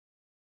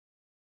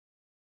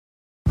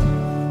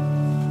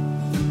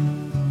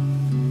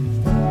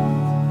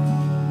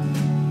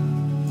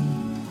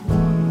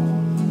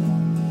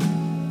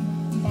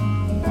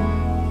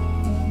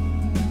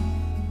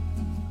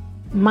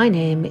My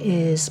name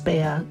is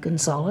Bea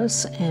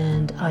Gonzalez,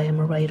 and I am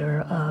a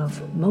writer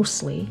of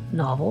mostly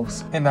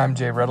novels. And I'm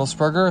Jay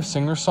Redelsberger, a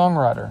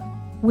singer-songwriter.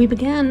 We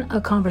began a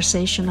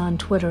conversation on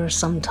Twitter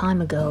some time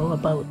ago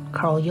about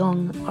Carl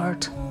Jung,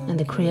 art, and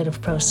the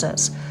creative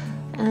process,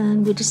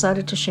 and we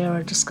decided to share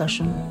our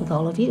discussion with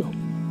all of you.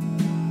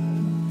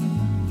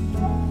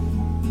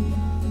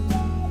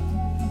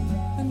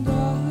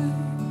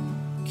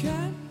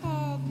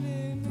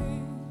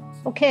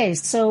 Okay,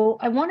 so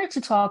I wanted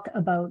to talk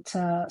about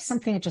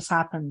something that just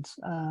happened.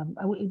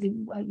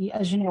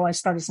 As you know, I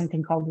started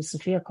something called the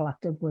Sophia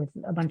Collective with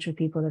a bunch of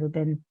people that have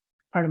been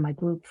part of my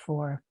group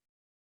for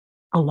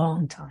a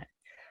long time,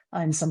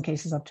 in some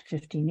cases up to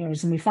 15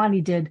 years. And we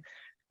finally did,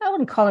 I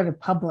wouldn't call it a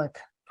public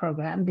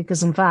program,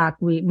 because in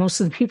fact, most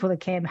of the people that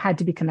came had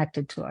to be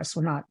connected to us.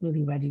 We're not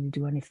really ready to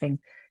do anything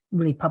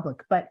really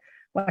public. But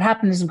what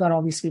happened is we got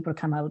all these people to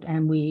come out,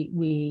 and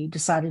we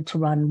decided to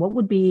run what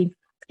would be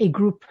a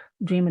group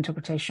dream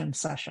interpretation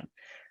session,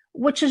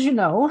 which, as you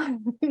know,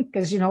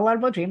 because you know a lot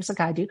about dreams like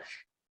I do,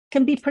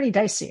 can be pretty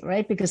dicey,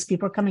 right? Because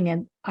people are coming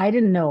in. I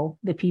didn't know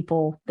the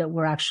people that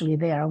were actually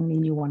there. I only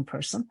knew one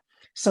person.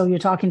 So you're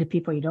talking to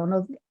people you don't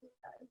know.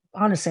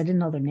 Honestly, I didn't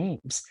know their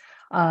names.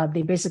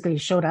 They basically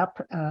showed up.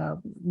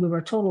 We were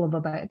a total of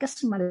about, I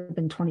guess it might have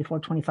been 24,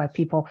 25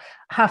 people,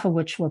 half of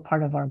which were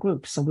part of our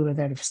group. So we were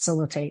there to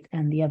facilitate,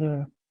 and the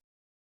other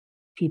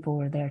people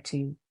were there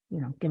to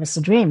give us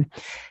a dream.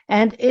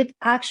 And it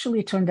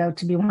actually turned out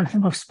to be one of the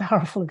most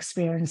powerful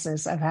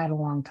experiences I've had in a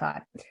long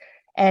time.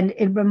 And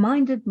it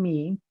reminded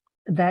me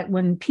that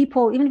when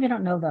people, even if you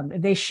don't know them,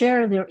 they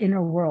share their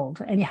inner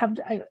world, and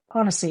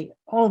honestly,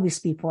 all of these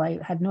people, I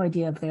had no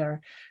idea if they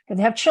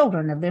have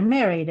children, if they're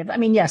married.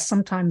 Yes,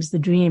 sometimes the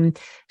dream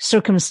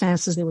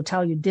circumstances they would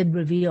tell you did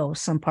reveal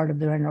some part of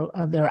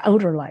their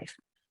outer life.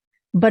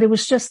 But it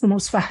was just the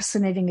most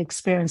fascinating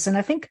experience. And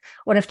I think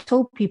what I've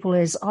told people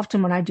is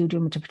often when I do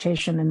dream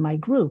interpretation in my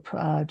group,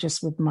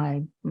 just with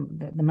the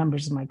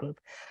members of my group,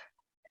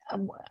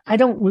 I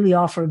don't really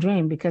offer a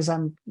dream because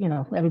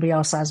everybody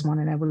else has one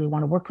and I really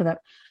want to work with it.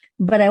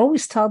 But I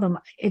always tell them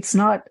it's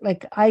not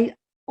like I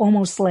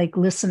almost like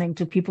listening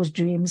to people's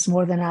dreams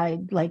more than I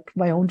like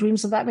my own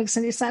dreams, if that makes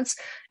any sense.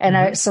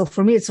 And so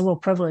for me, it's a real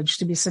privilege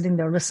to be sitting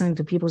there listening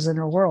to people's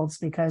inner worlds,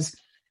 because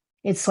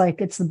it's like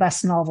it's the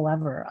best novel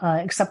ever,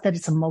 except that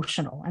it's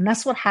emotional. And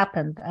that's what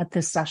happened at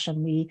this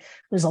session.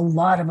 There's a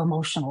lot of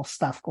emotional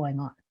stuff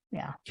going on.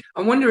 Yeah. I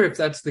wonder if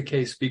that's the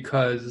case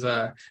because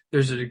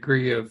there's a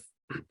degree of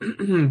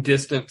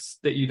distance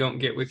that you don't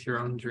get with your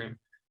own dream.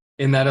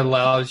 And that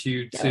allows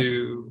you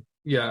to,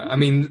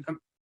 allows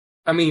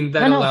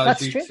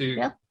you true.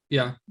 to,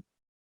 yeah.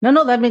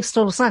 No, that makes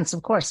total sense.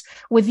 Of course,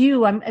 with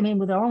you,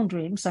 with our own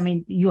dreams.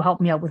 You help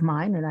me out with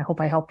mine, and I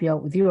hope I help you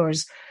out with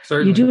yours.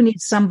 Certainly. You do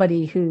need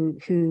somebody who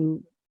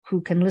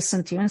can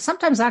listen to you. And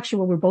sometimes, actually,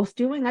 what we're both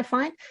doing, I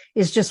find,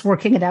 is just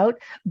working it out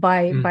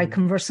by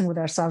conversing with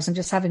ourselves and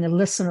just having a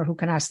listener who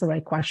can ask the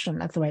right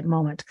question at the right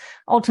moment.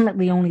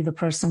 Ultimately, only the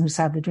person who's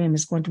had the dream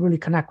is going to really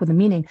connect with the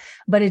meaning.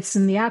 But it's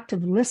in the act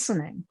of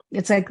listening.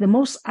 It's like the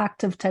most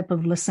active type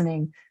of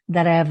listening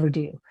that I ever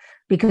do.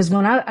 Because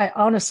when I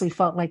honestly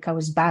felt like I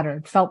was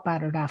felt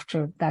battered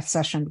after that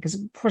session, because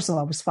first of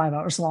all, it was 5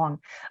 hours long.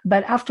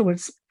 But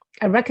afterwards,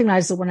 I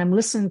recognized that when I'm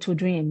listening to a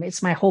dream,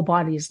 it's my whole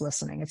body is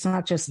listening. It's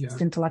not just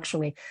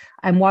intellectually.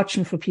 I'm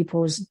watching for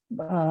people's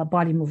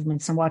body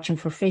movements. I'm watching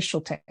for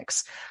facial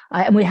tics.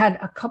 And we had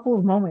a couple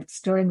of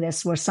moments during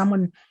this where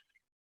someone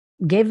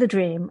gave the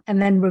dream and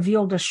then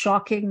revealed a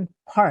shocking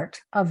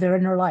part of their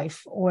inner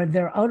life, or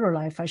their outer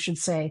life, I should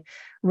say,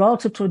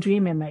 relative to a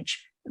dream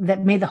image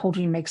that made the whole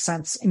dream make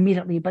sense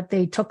immediately, but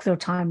they took their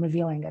time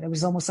revealing it. It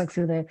was almost like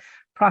through the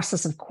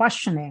process of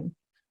questioning,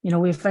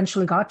 we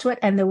eventually got to it.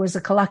 And there was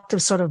a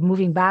collective sort of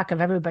moving back of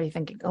everybody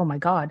thinking, oh my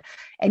God.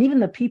 And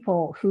even the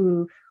people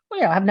who,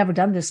 have never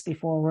done this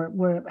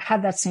before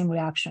had that same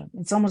reaction.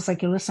 It's almost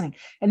like you're listening.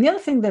 And the other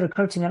thing that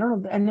occurred to me,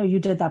 I know you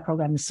did that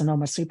program in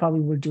Sonoma, so you probably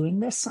were doing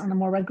this on a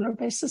more regular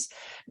basis.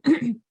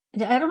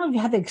 I don't know if you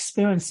had the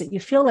experience that you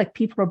feel like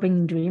people are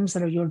bringing dreams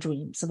that are your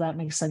dreams, if that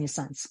makes any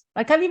sense.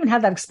 Like I've even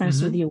had that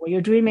experience with you, where you're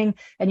dreaming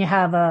and you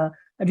have a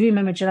dream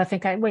image, and I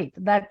think,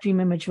 that dream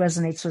image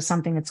resonates with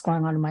something that's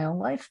going on in my own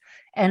life.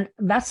 And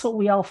that's what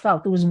we all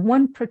felt. There was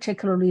one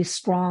particularly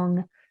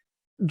strong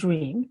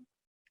dream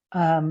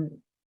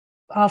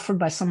offered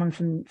by someone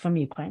from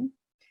Ukraine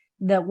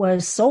that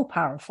was so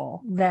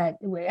powerful that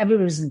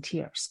everybody was in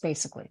tears,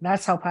 basically.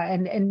 That's how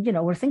powerful. And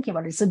we're thinking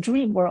about it. It's a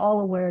dream. We're all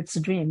aware it's a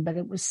dream, but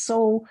it was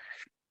so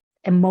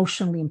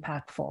emotionally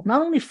impactful,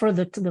 not only for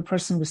the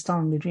person who was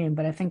telling the dream,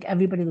 but I think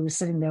everybody that was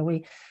sitting there,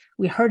 we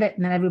heard it,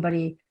 and then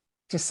everybody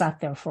just sat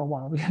there for a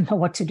while. We didn't know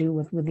what to do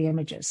with the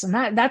images.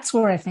 And that's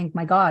where I think,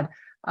 my God,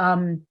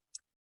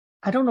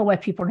 I don't know why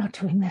people are not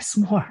doing this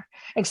more,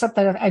 except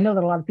that I know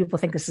that a lot of people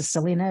think this is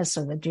silliness,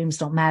 or that dreams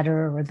don't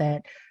matter, or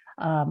that,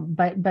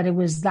 but it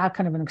was that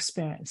kind of an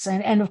experience.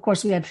 And of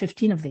course we had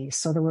 15 of these.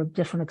 So there were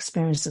different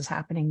experiences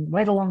happening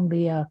right along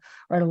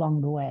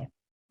the way.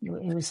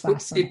 It was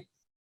fascinating.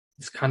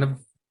 It's kind of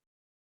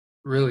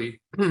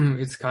really,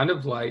 it's kind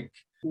of like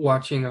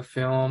watching a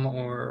film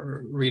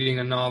or reading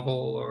a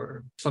novel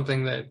or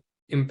something that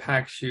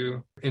impacts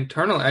you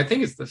internally, I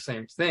think it's the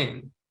same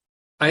thing.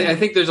 I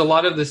think there's a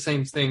lot of the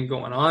same thing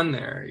going on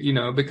there,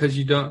 because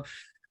you don't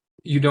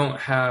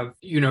have,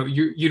 you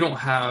don't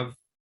have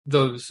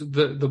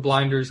the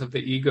blinders of the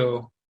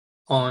ego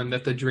on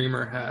that the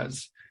dreamer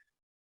has.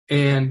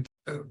 And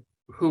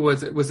who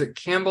was it? Was it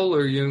Campbell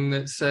or Jung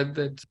that said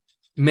that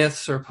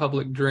myths are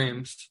public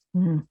dreams?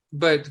 Mm-hmm.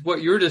 But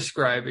what you're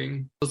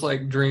describing is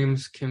like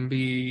dreams can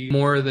be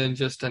more than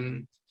just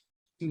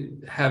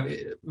have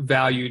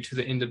value to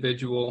the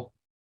individual,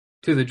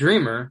 to the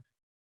dreamer,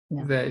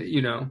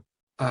 that,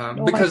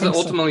 because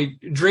ultimately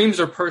dreams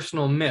are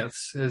personal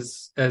myths,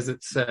 as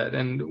it said.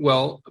 And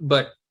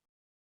but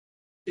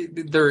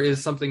there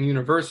is something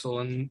universal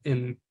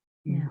in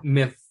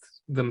myth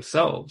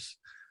themselves.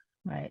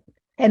 Right.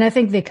 And I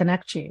think they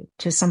connect you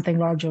to something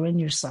larger in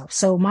yourself.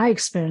 So my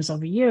experience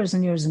over years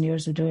and years and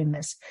years of doing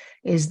this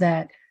is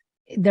that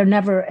they're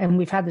never, and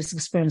we've had this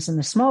experience in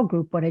the small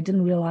group, what I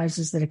didn't realize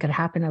is that it could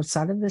happen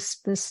outside of this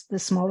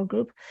smaller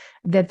group,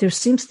 that there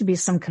seems to be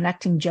some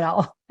connecting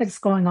gel that's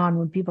going on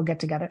when people get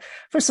together.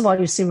 First of all,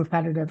 you see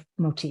repetitive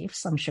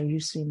motifs. I'm sure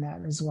you've seen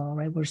that as well,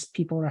 right? Where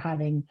people are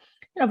having,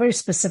 very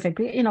specific,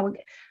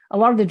 a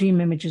lot of the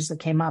dream images that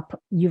came up,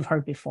 you've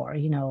heard before,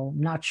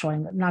 not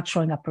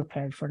showing up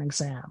prepared for an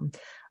exam.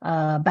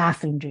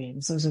 Bathroom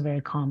dreams, those are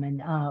very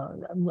common.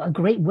 A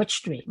great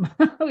witch dream,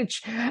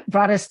 which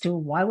brought us to,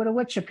 why would a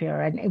witch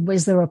appear? And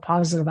was there a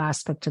positive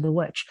aspect to the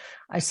witch?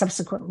 I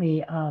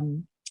subsequently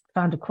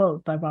found a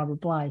quote by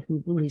Robert Bly,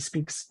 who really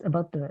speaks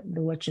about the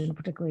witch in a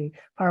particularly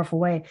powerful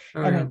way,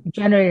 it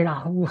generated a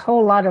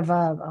whole lot of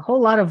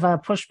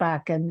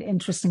pushback and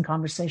interesting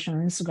conversation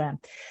on Instagram.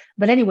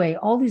 But anyway,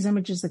 all these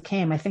images that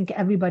came, I think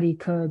everybody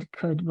could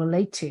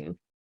relate to,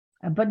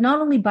 but not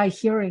only by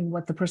hearing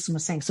what the person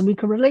was saying. So we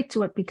could relate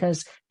to it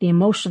because the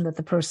emotion that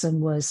the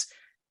person was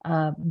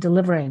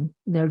delivering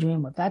their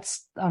dream with.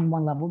 That's on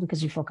one level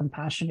because you feel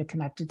compassionate,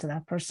 connected to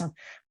that person.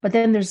 But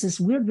then there's this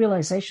weird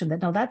realization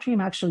that no, that dream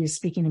actually is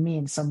speaking to me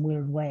in some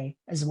weird way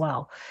as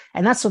well.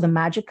 And that's where the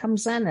magic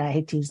comes in. And I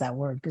hate to use that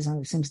word because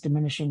it seems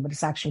diminishing, but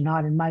it's actually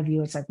not. In my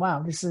view, it's like,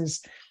 wow, this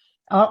is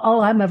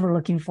all I'm ever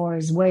looking for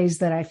is ways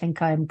that I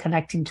think I'm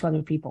connecting to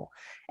other people.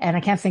 And I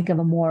can't think of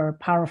a more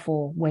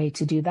powerful way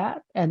to do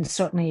that. And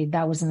certainly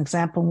that was an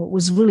example. What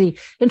was really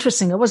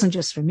interesting, it wasn't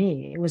just for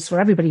me, it was for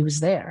everybody who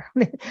was there.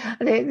 The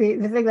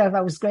thing that I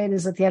thought was great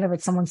is at the end of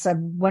it, someone said,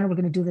 when are we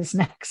going to do this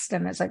next?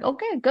 And it's like,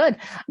 okay, good.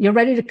 You're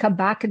ready to come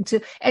back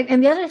into,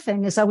 and the other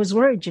thing is I was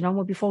worried,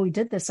 before we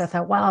did this, I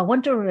thought, wow, I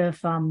wonder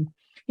if,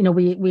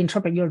 we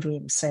interpret your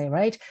dreams, say,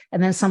 right?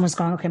 And then someone's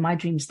going, okay, my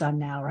dream's done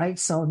now, right?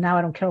 So now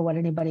I don't care what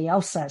anybody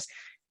else says.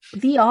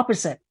 The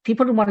opposite.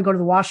 People didn't want to go to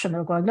the washroom.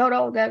 They're going,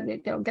 no,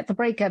 get the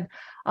break in,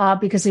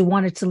 because they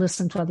wanted to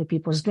listen to other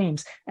people's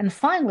dreams. And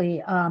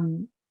finally,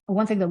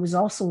 one thing that was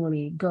also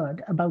really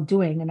good about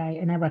doing, and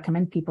I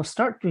recommend people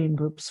start dream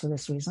groups for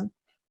this reason,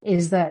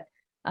 is that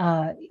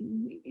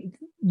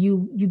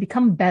you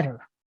become better,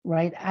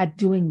 right, at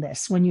doing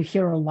this when you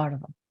hear a lot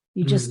of them.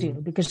 You just do,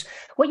 because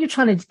what you're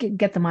trying to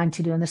get the mind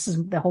to do, and this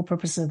is the whole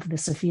purpose of the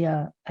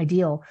Sophia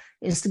ideal,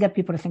 is to get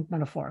people to think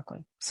metaphorically.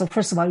 So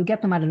first of all, you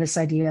get them out of this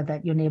idea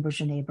that your neighbor's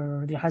your neighbor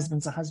or your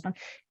husband's a husband.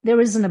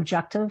 There is an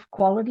objective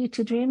quality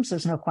to dreams,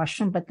 there's no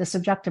question, but the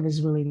subjective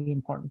is really the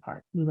important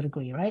part. We would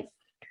agree, right?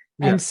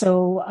 Yeah. And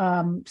so,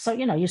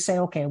 you say,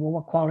 okay, well,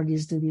 what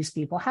qualities do these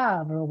people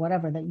have or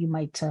whatever that you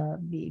might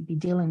be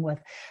dealing with?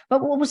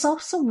 But what was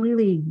also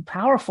really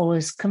powerful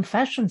is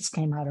confessions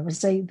came out of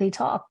it. They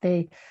talked,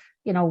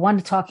 one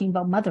talking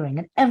about mothering,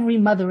 and every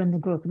mother in the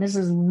group, and this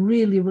is a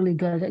really, really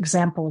good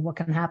example of what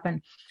can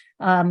happen.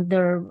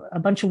 There are a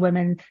bunch of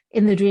women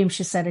in the dream.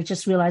 She said, I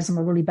just realized I'm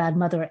a really bad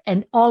mother.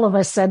 And all of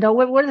us said, no,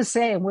 we're the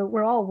same.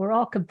 We're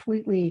all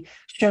completely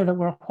sure that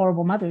we're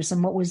horrible mothers.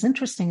 And what was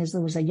interesting is there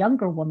was a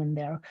younger woman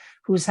there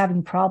who was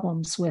having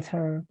problems with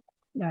her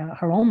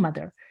own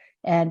mother,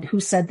 and who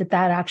said that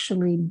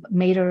actually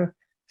made her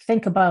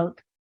think about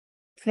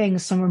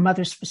things from her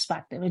mother's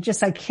perspective. It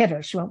just hit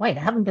her. She went, wait,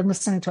 I haven't been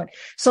listening to it.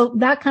 So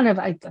that kind of,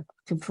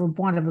 for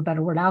want of a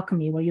better word,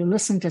 alchemy, where you're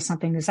listening to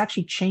something that's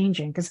actually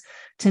changing. Because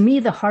to me,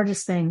 the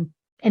hardest thing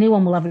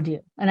anyone will ever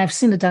do, and I've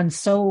seen it done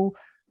so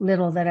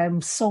little that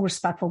I'm so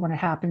respectful when it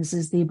happens,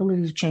 is the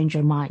ability to change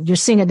your mind. You're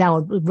seeing it now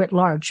writ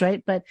large,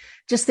 right? But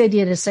just the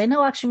idea to say,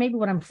 no, actually, maybe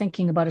what I'm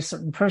thinking about a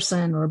certain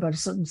person or about a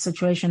certain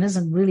situation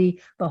isn't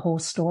really the whole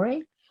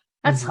story.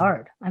 That's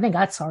hard. I think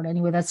that's hard.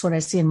 Anyway, that's what I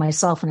see in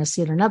myself and I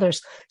see it in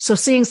others. So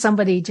seeing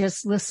somebody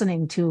just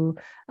listening to,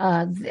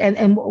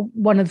 and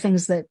one of the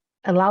things that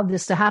allowed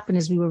this to happen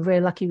is we were very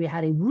lucky. We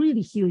had a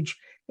really huge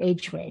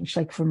age range,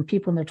 like from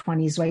people in their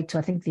 20s, right, to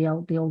I think the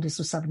oldest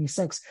was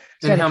 76.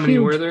 So and how many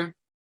were there?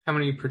 How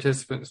many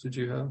participants did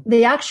you have?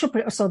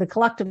 So the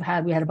collective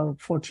we had about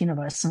 14 of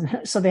us.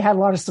 And so they had a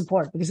lot of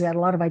support because they had a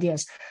lot of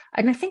ideas.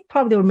 And I think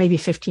probably there were maybe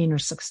 15 or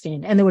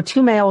 16, and there were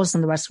 2 males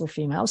and the rest were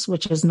females,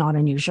 which is not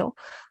unusual.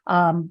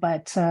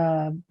 But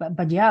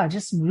yeah,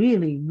 just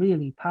really,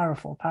 really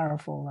powerful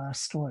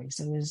stories.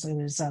 It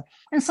was,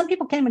 and some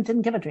people came and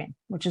didn't give a dream,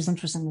 which is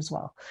interesting as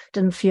well.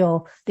 Didn't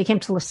feel they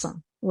came to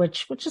listen,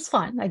 which is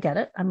fine. I get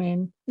it. I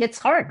mean, it's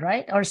hard,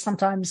 right? Or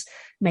sometimes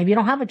maybe you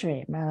don't have a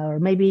dream, or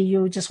maybe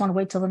you just want to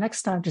wait till the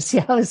next time to see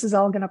how this is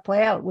all going to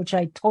play out, which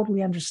I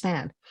totally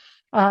understand.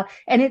 And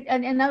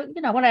now,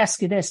 I want to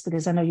ask you this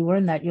because I know you were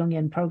in that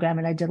Jungian program,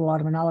 and I did a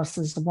lot of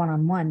analysis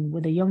one-on-one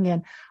with a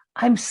Jungian.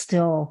 I'm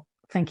still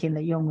thinking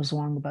that Jung was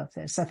wrong about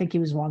this. I think he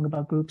was wrong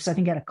about groups. I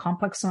think he had a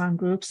complex around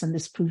groups, and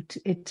this proved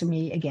it to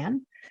me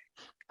again.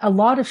 A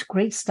lot of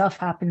great stuff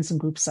happens in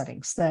group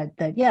settings that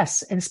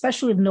yes, and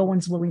especially if no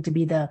one's willing to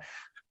be the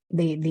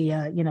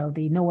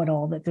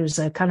know-it-all, that there's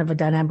a kind of a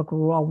dynamic where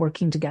we're all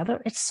working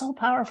together. It's so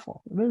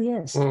powerful. It really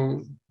is.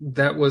 Well,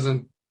 that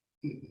wasn't,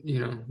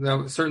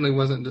 that certainly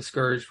wasn't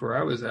discouraged where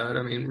I was at.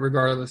 I mean,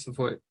 regardless of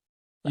what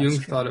Jung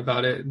thought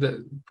about it,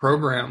 the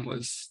program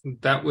was,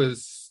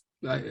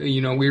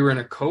 we were in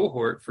a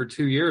cohort for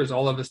 2 years,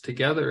 all of us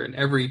together, and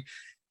every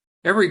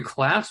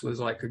class was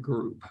like a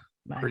group,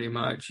 pretty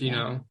much,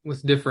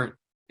 with different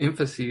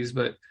emphases.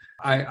 But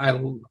I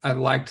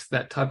liked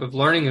that type of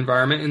learning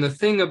environment. And the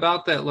thing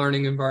about that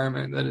learning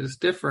environment that is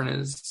different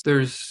is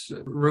there's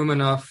room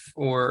enough,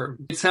 or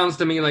it sounds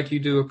to me like you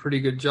do a pretty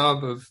good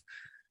job of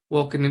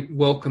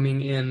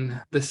welcoming in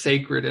the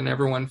sacred, and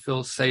everyone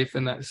feels safe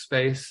in that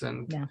space.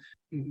 And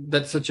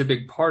that's such a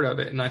big part of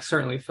it. And I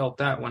certainly felt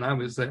that when I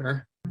was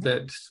there,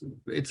 that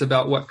it's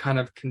about what kind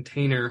of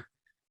container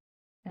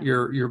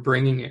you're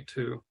bringing it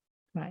to.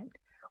 Right.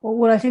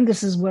 Well, I think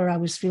this is where I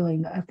was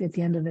feeling at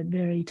the end of it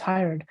very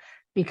tired,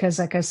 because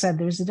like I said,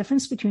 there's a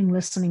difference between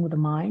listening with the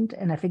mind.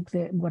 And I think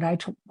that what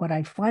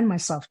I find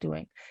myself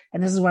doing,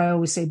 and this is why I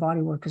always say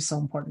body work is so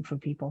important for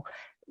people.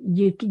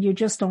 You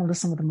just don't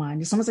listen with the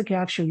mind. It's almost like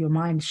your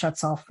mind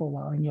shuts off for a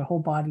while and your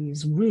whole body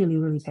is really,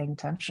 really paying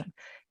attention.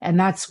 And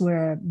that's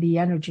where the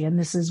energy, and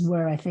this is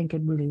where I think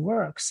it really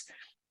works.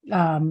 But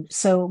on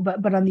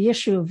the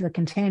issue of the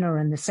container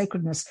and the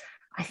sacredness,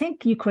 I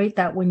think you create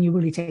that when you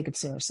really take it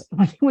seriously.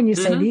 When you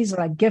say these are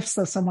like gifts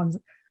that someone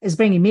is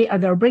bringing me, or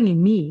they're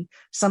bringing me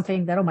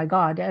something that, oh my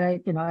God.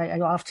 And I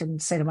often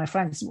say to my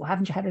friends, well,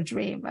 haven't you had a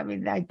dream? I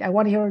mean, I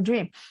want to hear a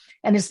dream.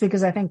 And it's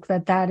because I think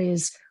that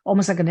is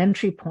almost like an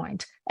entry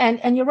point.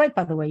 And you're right,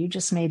 by the way, you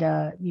just made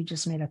a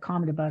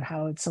comment about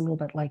how it's a little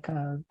bit like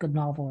a good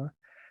novel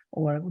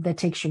or that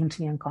takes you into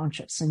the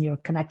unconscious, and you're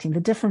connecting. The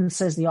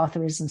difference is the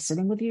author isn't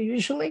sitting with you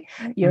usually.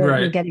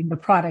 You're getting the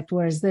product,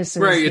 whereas this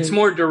is it's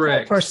more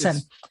direct. Person.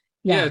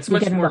 It's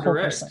much more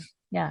direct. Person.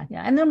 Yeah.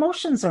 And the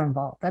emotions are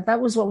involved.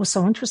 That was what was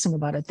so interesting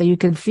about it, that you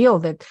could feel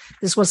that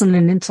this wasn't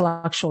an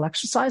intellectual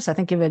exercise. I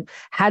think if it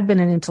had been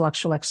an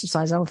intellectual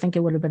exercise, I don't think it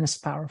would have been as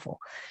powerful.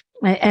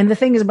 And the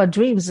thing is about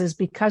dreams is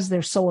because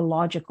they're so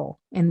illogical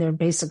in their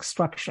basic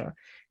structure,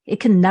 it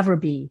can never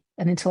be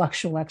an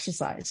intellectual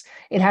exercise.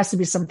 It has to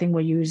be something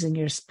where you're using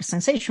your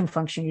sensation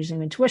function, using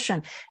your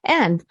intuition.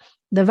 And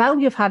the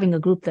value of having a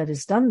group that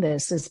has done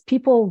this is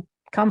people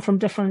come from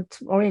different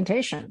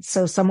orientations.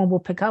 So someone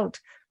will pick out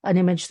an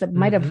image that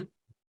might have,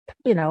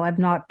 I've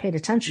not paid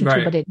attention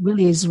to, but it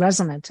really is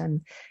resonant,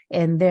 and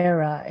in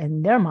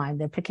their mind,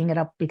 they're picking it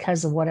up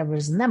because of whatever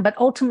is in them. But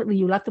ultimately,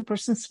 you let the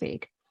person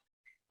speak,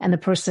 and the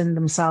person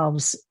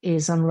themselves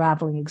is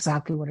unraveling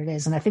exactly what it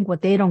is. And I think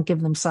what they don't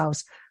give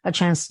themselves a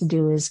chance to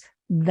do is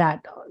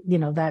that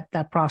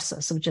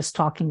process of just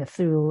talking it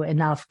through,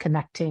 enough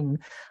connecting,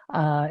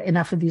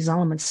 enough of these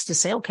elements to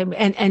say, okay,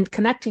 and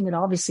connecting it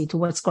obviously to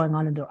what's going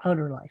on in their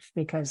outer life.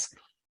 Because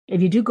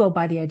if you do go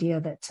by the idea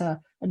that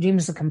a dream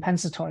is a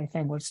compensatory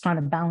thing, where it's trying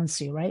to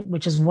balance you, right?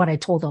 Which is what I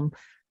told them,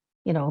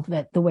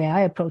 that the way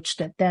I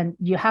approached it, then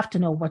you have to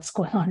know what's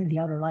going on in the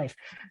outer life.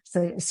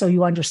 So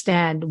you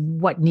understand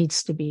what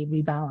needs to be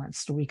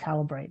rebalanced or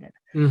recalibrated.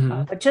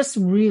 But just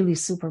really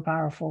super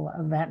powerful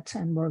event.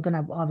 And we're going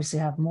to obviously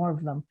have more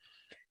of them.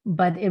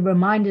 But it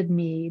reminded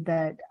me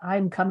that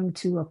I'm coming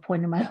to a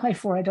point in my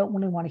life where I don't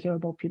really want to hear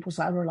about people's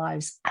outer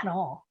lives at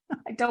all.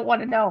 I don't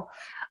want to know.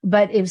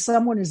 But if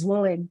someone is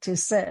willing to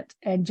sit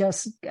and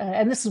just,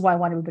 and this is why I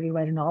want everybody to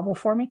write a novel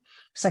for me,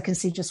 so I can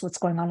see just what's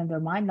going on in their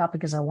mind, not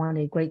because I want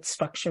a great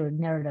structured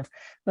narrative,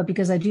 but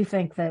because I do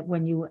think that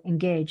when you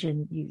engage,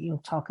 and you'll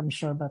talk, I'm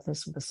sure, about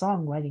this with the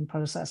songwriting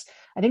process,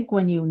 I think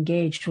when you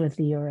engage with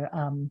your,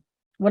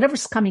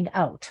 whatever's coming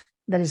out,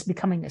 that is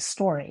becoming a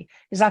story,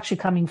 is actually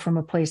coming from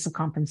a place of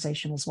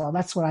compensation as well.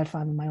 That's what I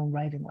found in my own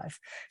writing life.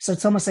 So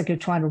it's almost like you're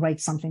trying to write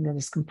something that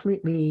is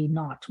completely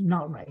not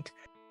right.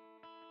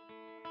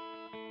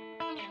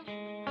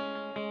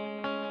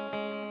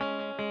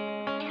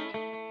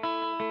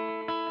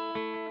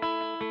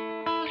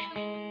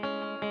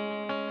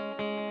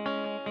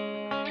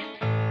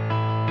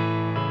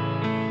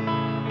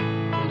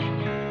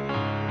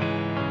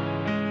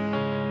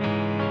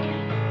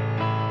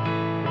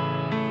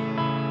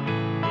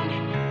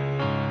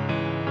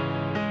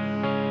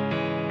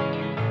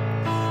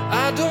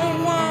 I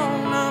don't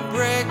wanna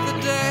break the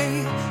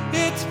day.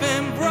 It's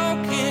been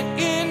broken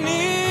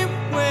anyway.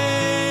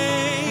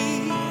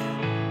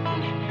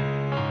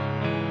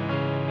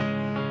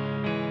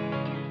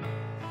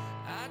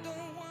 I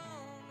don't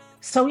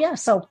wanna. So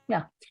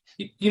yeah.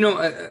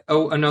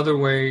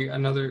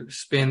 Another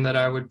spin that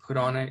I would put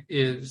on it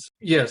is,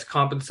 yes,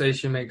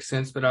 compensation makes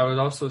sense, but I would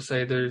also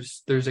say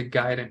there's a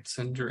guidance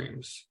in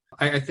dreams.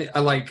 I think I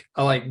like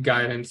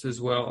guidance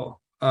as well.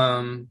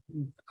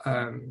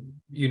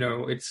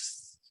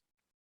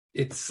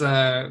 It's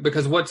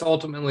because what's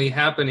ultimately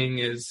happening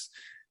is,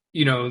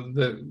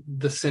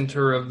 the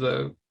center of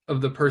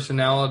the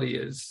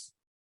personality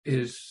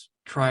is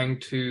trying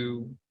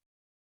to,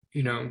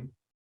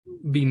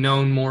 be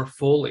known more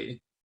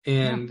fully,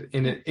 and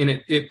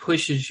it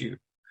pushes you.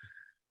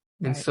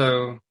 Right. And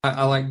so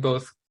I like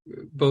both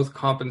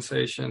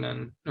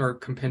compensation or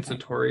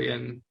compensatory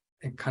and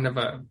kind of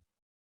a,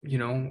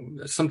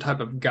 some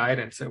type of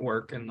guidance at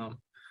work in them.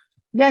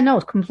 Yeah,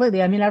 no,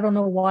 completely. I mean, I don't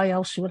know why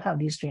else you would have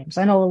these dreams.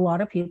 I know a lot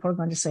of people are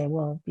going to say,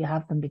 well, you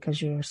have them because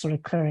you're sort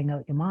of clearing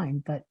out your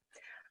mind, but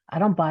I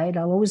don't buy it.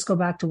 I'll always go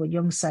back to what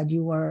Jung said.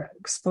 You are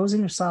exposing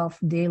yourself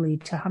daily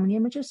to how many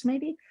images?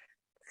 Maybe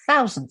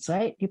thousands,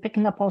 right? You're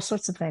picking up all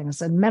sorts of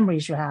things and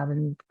memories you have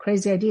and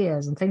crazy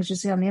ideas and things you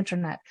see on the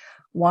internet.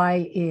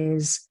 Why do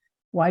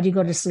you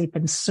go to sleep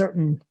and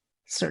certain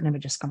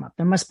images come up?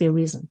 There must be a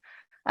reason.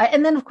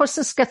 And then, of course,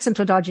 this gets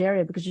into a dodgy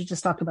area because you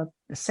just talked about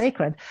the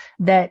sacred,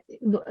 that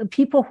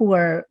people who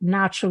are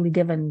naturally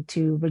given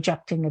to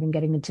rejecting it and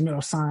getting into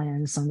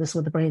neuroscience and this is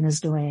what the brain is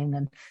doing.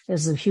 And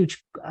there's a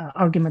huge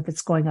argument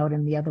that's going out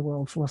in the other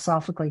world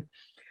philosophically,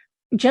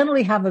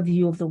 generally have a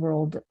view of the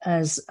world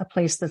as a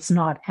place that's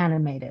not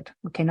animated,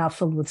 okay, not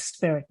filled with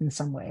spirit in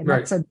some way. And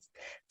right. It's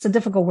a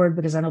difficult word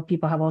because I know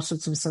people have all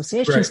sorts of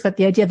associations, right. But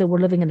the idea that we're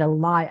living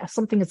in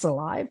something that's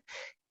alive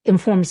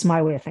informs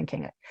my way of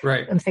thinking it.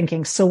 Right. I'm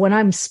thinking. So when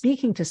I'm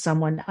speaking to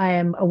someone, I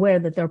am aware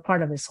that they're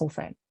part of this whole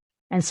thing.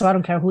 And so I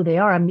don't care who they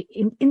are. I'm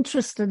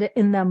interested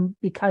in them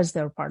because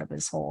they're part of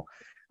this whole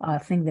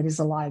thing that is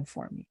alive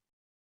for me.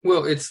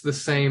 Well, it's the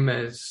same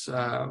as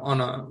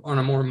on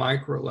a more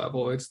micro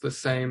level. It's the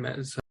same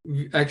as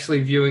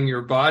actually viewing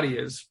your body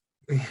as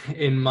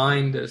in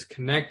mind as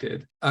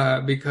connected.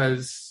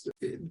 Because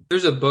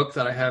there's a book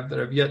that I have that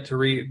I've yet to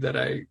read that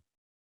I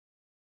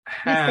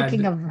had. You're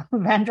thinking of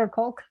Van der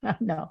Kolk?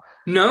 No.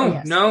 No,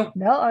 yes. no.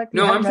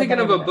 I'm thinking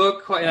of a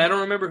book called, and I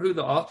don't remember who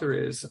the author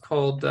is,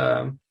 called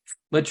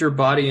 "Let Your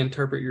Body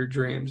Interpret Your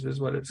Dreams" is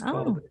what it's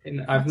called.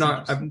 And I've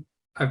not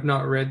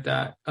read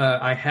that.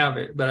 I have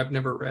it, but I've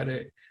never read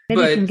it.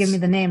 Maybe you can give me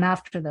the name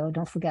after, though.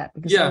 Don't forget,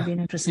 because that would be an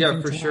interesting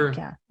thing for to sure.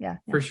 Yeah,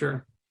 for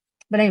sure.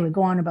 But anyway,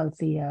 go on about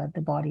the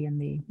body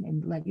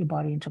and let your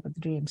body interpret the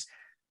dreams.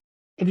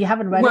 If you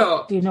haven't read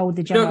it, do you know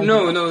the general?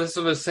 No. This is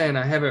what I was saying.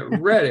 I haven't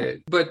read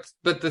it, but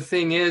the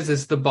thing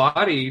is the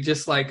body,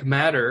 just like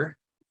matter.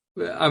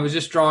 I was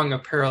just drawing a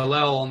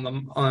parallel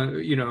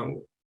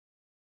on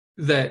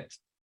that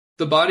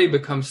the body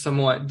becomes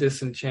somewhat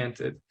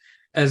disenchanted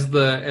as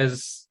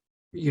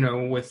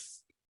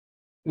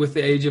with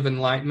the age of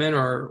enlightenment,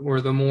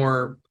 or the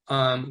more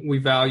we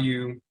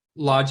value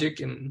logic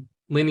and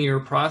linear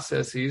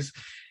processes,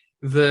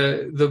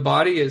 the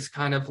body is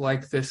kind of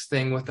like this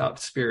thing without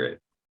spirit.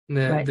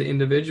 The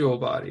individual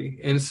body.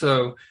 And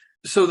so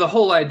the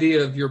whole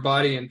idea of your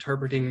body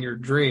interpreting your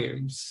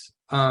dreams,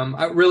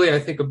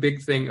 I think a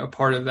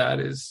part of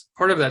that's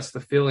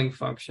the feeling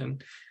function.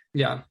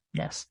 Yeah.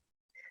 Yes.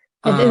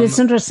 It's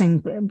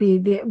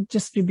interesting.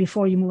 Just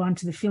before you move on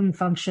to the feeling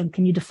function,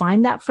 can you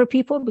define that for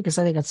people? Because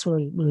I think that's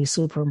really, really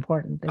super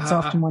important. It's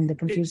often one that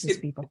confuses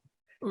people.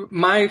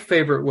 My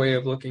favorite way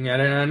of looking at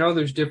it, and I know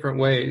there's different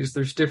ways,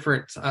 there's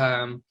different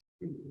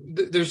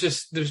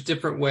there's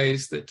different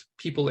ways that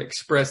people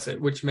express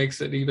it, which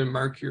makes it even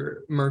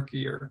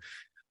murkier.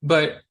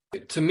 But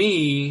to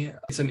me,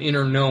 it's an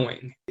inner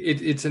knowing.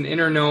 It's an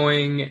inner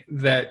knowing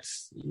that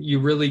you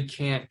really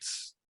can't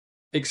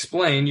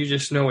explain. You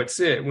just know it's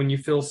it. When you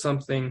feel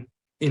something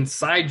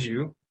inside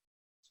you,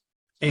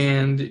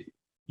 and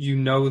you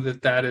know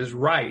that is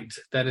right.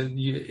 That is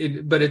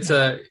but it's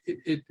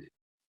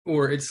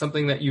or it's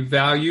something that you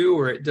value,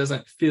 or it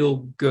doesn't feel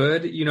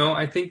good.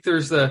 I think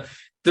there's a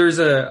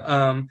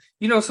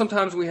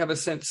sometimes we have a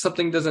sense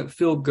something doesn't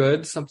feel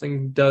good,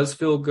 something does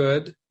feel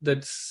good.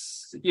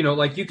 That's,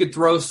 like you could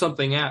throw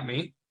something at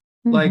me,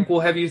 like, well,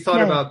 have you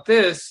thought about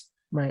this?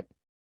 Right.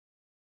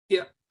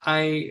 Yeah.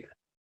 I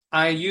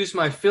use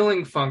my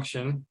feeling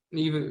function,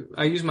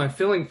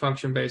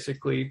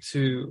 basically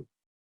to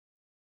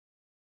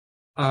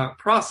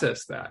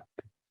process that.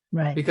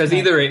 Right. Because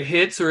either it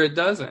hits or it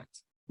doesn't.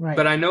 Right.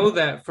 But I know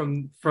that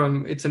from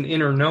it's an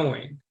inner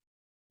knowing.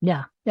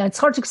 Yeah. It's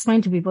hard to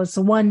explain to people. It's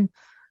one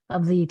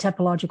of the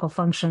typological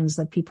functions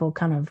that people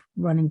kind of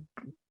running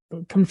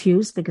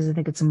confused because I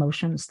think it's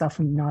emotion stuff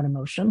and not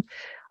emotion.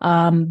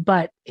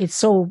 But it's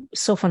so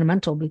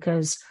fundamental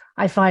because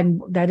I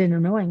find that inner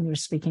knowing you're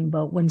speaking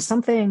about, when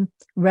something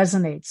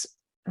resonates,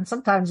 and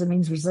sometimes it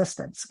means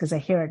resistance because I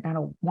hear it and I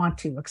don't want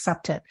to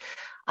accept it.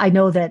 I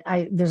know that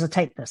there's a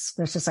tightness.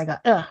 There's just like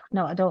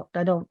no, I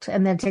don't.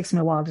 And then it takes me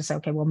a while to say,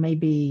 okay, well,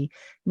 maybe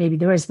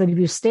there is. But if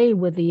you stay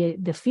with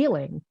the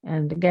feeling,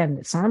 and again,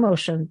 it's not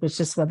emotion, it's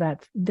just with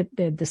that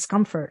the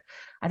discomfort.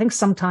 I think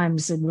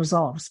sometimes it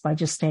resolves by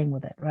just staying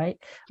with it, right?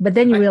 But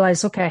then you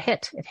realize, okay,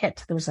 it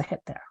hit. There was a hit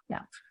there.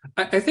 Yeah.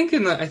 I think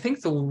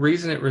the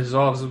reason it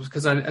resolves is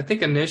because I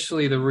think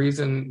initially the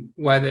reason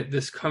why that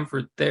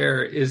discomfort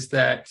there is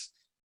that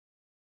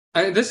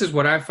this is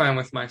what I find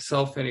with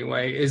myself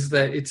anyway, is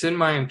that it's in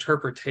my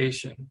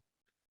interpretation.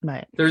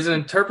 Right. There's an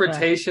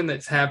interpretation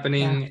that's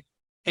happening,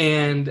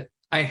 and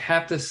I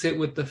have to sit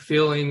with the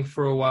feeling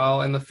for a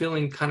while, and the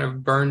feeling kind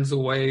of burns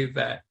away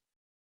that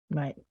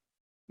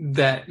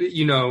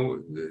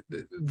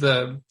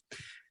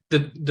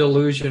the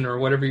delusion or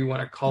whatever you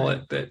want to call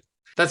it.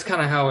 That's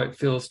kind of how it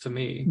feels to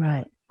me.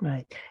 Right.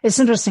 It's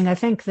interesting. I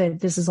think that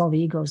this is all the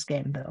ego's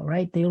game, though,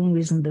 right? The only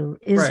reason there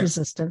is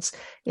resistance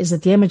is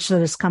that the image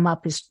that has come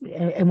up is,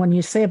 and when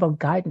you say about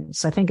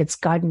guidance, I think it's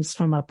guidance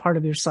from a part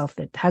of yourself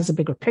that has a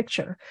bigger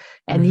picture.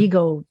 And the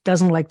ego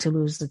doesn't like to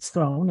lose its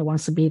throne. It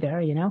wants to be there,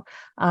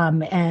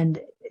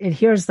 and it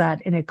hears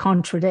that, and it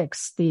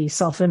contradicts the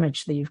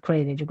self-image that you've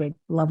created, your great,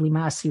 lovely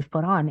mask you've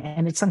put on.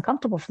 And it's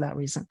uncomfortable for that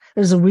reason.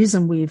 There's a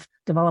reason we've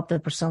developed the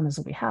personas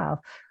that we have.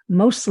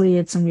 Mostly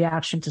it's in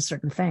reaction to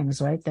certain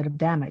things, right, that have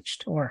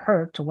damaged or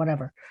hurt or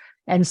whatever.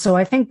 And so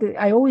I think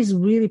that I always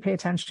really pay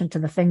attention to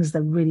the things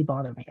that really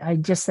bother me. I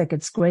just think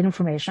it's great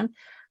information.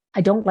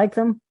 I don't like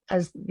them,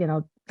 as,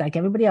 like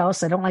everybody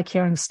else. I don't like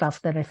hearing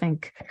stuff that I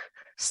think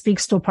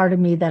speaks to a part of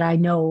me that I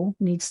know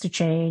needs to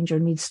change or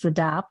needs to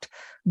adapt.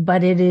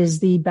 But it is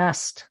the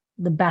best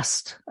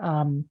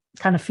kind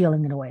of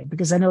feeling in a way,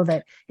 because I know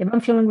that if I'm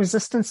feeling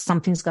resistance,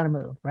 something's got to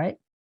move, right?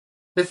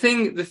 The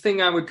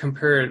thing I would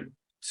compare it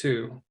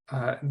to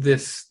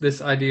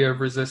this idea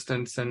of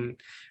resistance and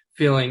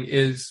feeling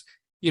is,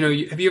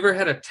 have you ever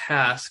had a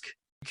task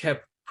you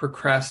kept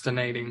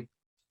procrastinating?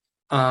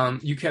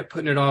 You kept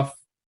putting it off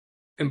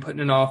and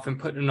putting it off and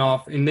putting it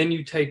off, and then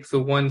you take the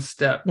one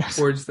step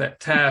towards that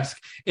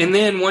task, and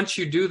then once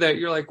you do that,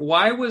 you're like,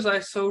 why was I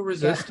so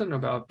resistant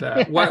about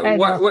that?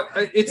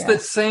 It's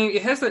that same,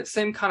 it has that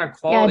same kind of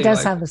quality. Yeah, it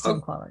does have the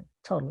same quality.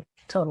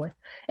 Totally.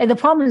 And the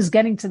problem is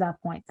getting to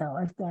that point, though.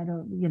 I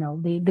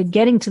don't, the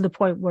getting to the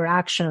point where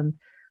action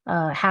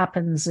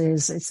happens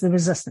it's the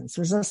resistance.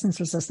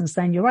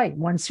 Then you're right.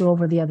 Once you're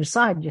over the other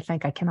side, you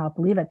think, I cannot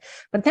believe it.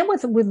 But then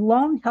with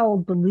long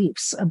held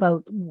beliefs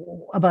about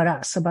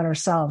us, about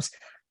ourselves,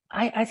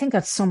 I think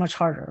that's so much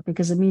harder,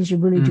 because it means you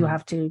really do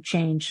have to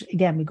change.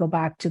 Again, we go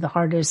back to the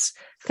hardest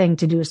thing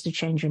to do is to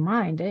change your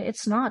mind.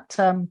 It's not,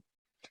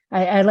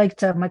 I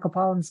liked Michael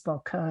Pollan's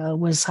book,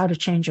 was How to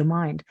Change Your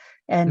Mind.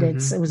 And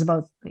it was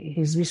about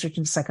his research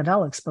into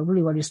psychedelics, but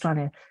really what he's trying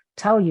to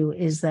tell you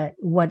is that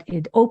what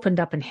it opened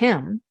up in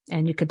him,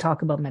 and you could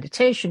talk about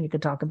meditation, you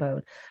could talk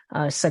about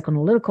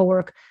psychoanalytical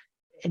work,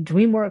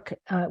 dream work,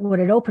 what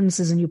it opens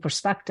is a new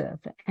perspective,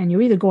 and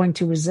you're either going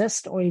to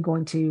resist or you're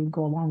going to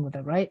go along with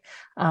it, right?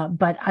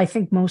 But I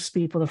think most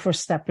people, the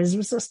first step is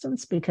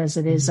resistance, because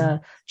it is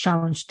a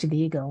challenge to the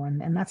ego,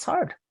 and that's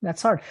hard.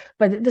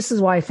 But this is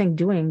why I think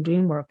doing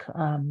dream work,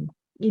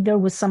 either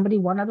with somebody,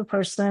 one other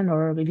person,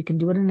 or maybe you can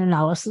do it in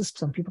analysis.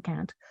 Some people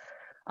can't.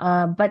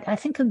 But I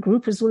think a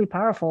group is really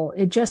powerful.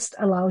 It just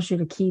allows you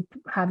to keep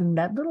having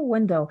that little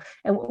window.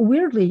 And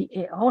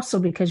weirdly, also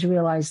because you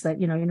realize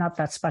that, you're not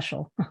that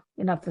special.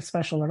 You're not that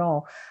special at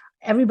all.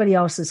 Everybody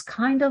else is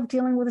kind of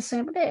dealing with the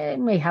same, but they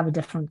may have a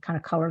different kind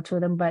of color to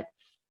them, but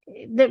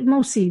they're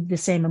mostly the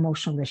same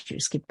emotional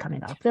issues keep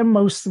coming up. They're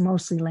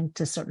mostly linked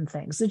to certain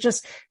things. They're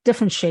just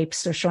different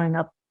shapes. They're showing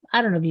up.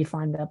 I don't know if you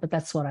find that, but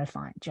that's what I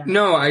find, Jen.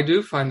 No, I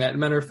do find that.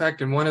 Matter of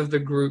fact, in one of the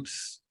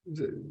groups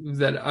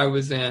that I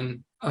was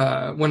in,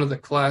 one of the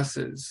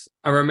classes,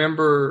 I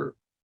remember,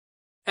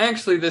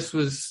 actually this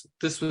was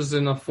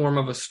in the form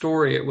of a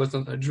story. It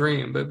wasn't a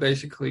dream, but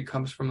basically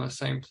comes from the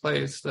same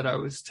place that I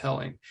was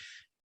telling.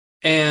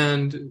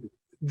 And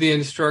the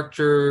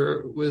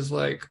instructor was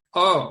like,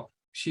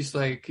 she's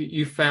like,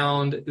 you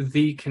found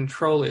the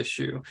control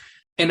issue.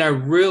 And I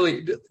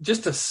really,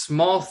 just a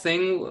small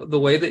thing, the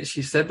way that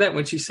she said that,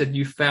 when she said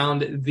you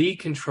found the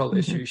control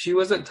issue, she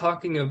wasn't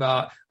talking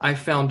about I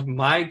found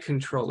my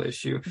control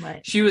issue.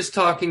 Right. She was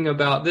talking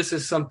about this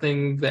is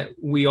something that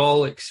we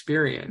all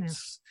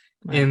experience.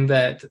 Right. And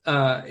that,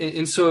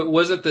 and so it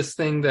wasn't this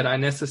thing that I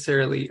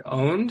necessarily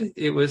owned.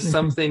 It was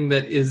something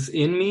that is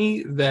in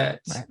me that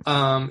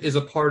is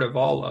a part of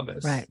all of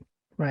us. Right.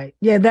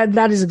 Yeah,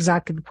 that is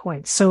exactly the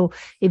point. So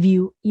if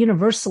you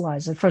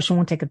universalize it, first, you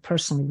won't take it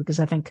personally, because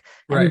I think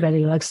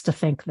everybody likes to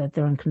think that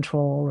they're in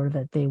control, or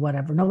that they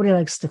whatever. Nobody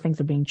likes to think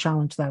they're being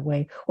challenged that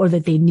way, or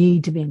that they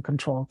need to be in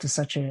control to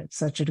such a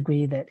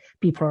degree that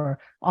people are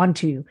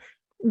onto you.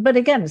 But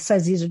again, it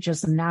says these are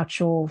just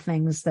natural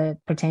things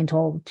that pertain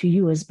to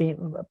you as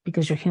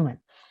because you're human.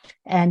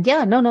 And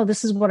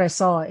this is what I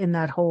saw in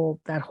that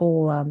whole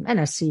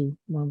NSC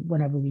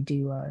whenever we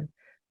do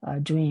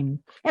dream.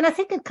 And I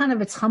think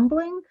it's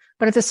humbling,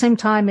 but at the same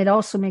time, it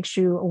also makes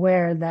you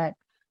aware that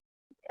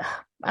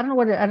I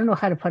don't know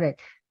how to put it.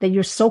 that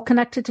you're so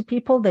connected to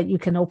people that you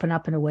can open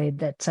up in a way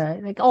that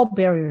like all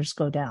barriers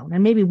go down.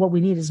 And maybe what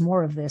we need is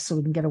more of this so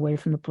we can get away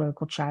from the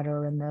political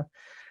chatter and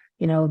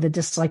the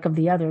dislike of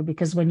the other,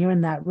 because when you're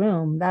in that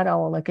room, that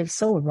all like it's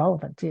so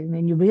irrelevant.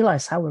 And you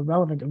realize how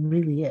irrelevant it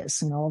really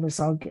is. All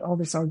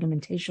this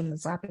argumentation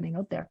that's happening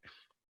out there.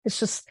 It's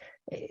just,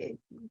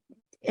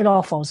 it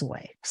all falls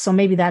away. So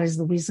maybe that is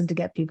the reason to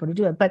get people to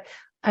do it. But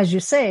as you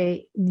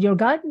say, your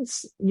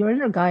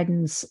inner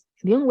guidance,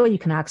 the only way you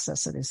can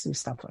access it is through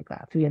stuff like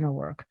that, through inner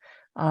work.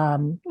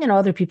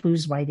 Other people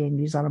use writing,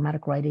 use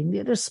automatic writing.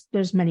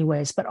 There's many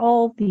ways, but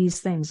all these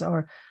things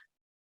are,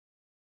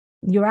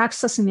 you're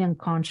accessing the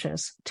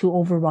unconscious to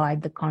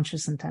override the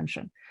conscious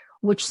intention,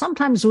 which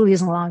sometimes really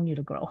isn't allowing you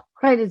to grow,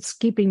 right? It's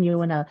keeping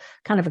you in a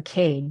kind of a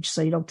cage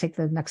so you don't take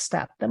the next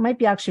step. That might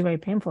be actually very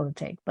painful to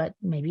take, but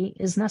maybe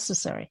is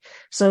necessary.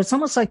 So it's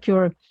almost like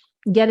you're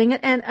getting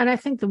it. And I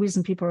think the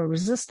reason people are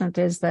resistant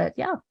is that,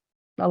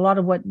 a lot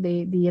of what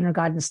the inner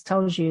guidance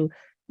tells you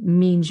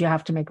means you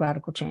have to make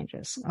radical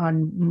changes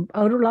on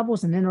outer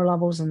levels and inner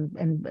levels.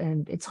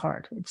 And it's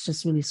hard. It's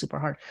just really super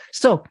hard.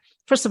 So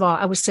first of all,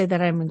 I would say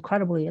that I'm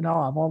incredibly in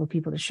awe of all the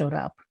people that showed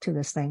up to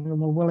this thing and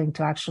were willing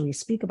to actually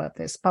speak about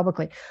this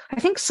publicly. I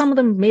think some of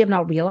them may have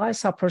not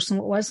realized how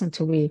personal it was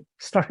until we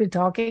started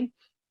talking.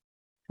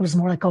 It was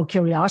more like,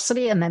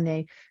 curiosity. And then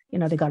they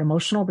got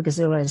emotional because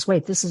they realized,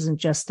 wait, this isn't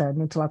just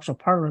an intellectual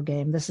parlor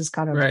game. This is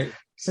kind of, right.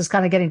 This is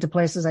kind of getting to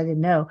places I didn't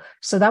know.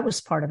 So that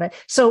was part of it.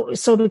 So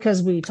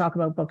because we talk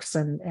about books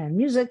and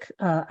music,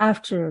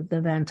 after the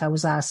event, I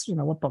was asked,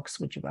 what books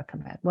would you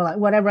recommend? Well,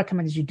 what I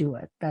recommend is you do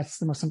it. That's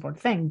the most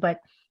important thing.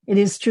 But it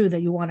is true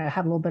that you want to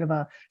have a little bit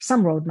of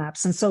some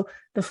roadmaps. And so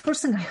the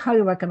first thing I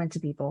highly recommend to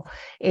people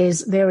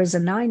is there is a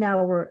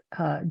 9-hour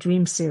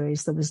dream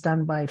series that was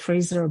done by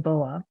Fraser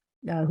Boa,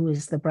 who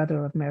is the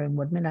brother of Marion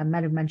Woodman. I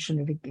might have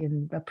mentioned it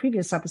in a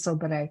previous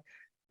episode, but I'm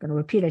going to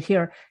repeat it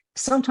here.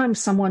 Sometimes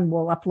someone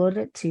will upload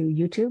it to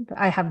YouTube.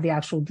 I have the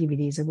actual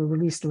DVDs that were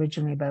released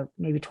originally about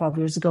maybe 12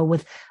 years ago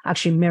with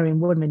actually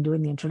Marion Woodman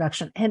doing the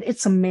introduction. And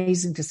it's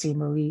amazing to see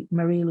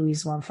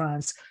Marie-Louise von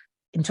Franz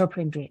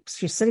interpreting dreams.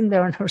 She's sitting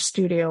there in her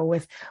studio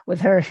with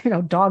her,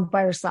 dog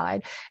by her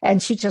side,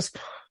 and she just,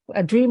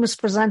 a dream is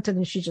presented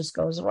and she just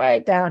goes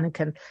right down and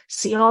can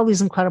see all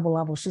these incredible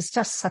levels. She's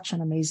just such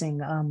an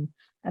amazing,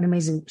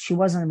 she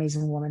was an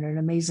amazing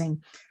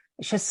woman,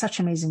 she has such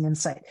amazing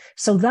insight.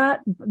 So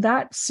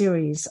that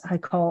series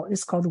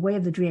is called The Way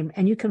of the Dream,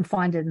 and you can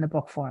find it in the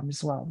book form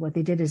as well. What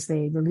they did is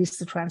they released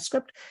the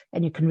transcript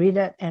and you can read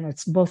it, and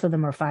both of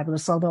them are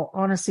fabulous. Although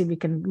honestly, we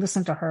can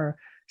listen to her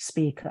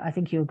speak. I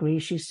think you agree.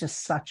 She's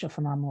just such a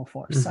phenomenal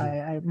force.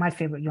 Mm-hmm. My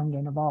favorite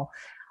Jungian of all.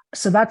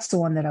 So that's the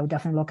one that I would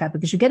definitely look at,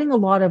 because you're getting a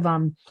lot of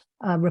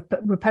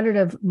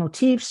repetitive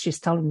motifs.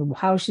 She's telling you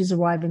how she's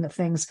arriving at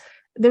things.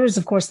 There is,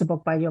 of course, the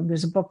book by Jung.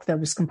 There's a book that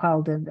was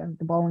compiled in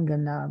the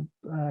Bollingen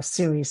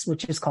series,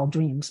 which is called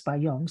Dreams by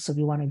Jung. So if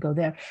you want to go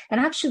there. And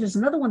actually, there's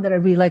another one that I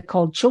really like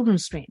called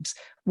Children's Dreams,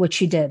 which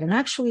he did. And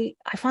actually,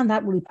 I found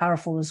that really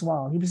powerful as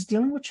well. He was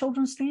dealing with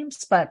children's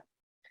dreams, but,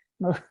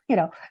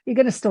 you're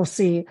going to still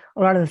see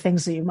a lot of the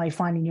things that you might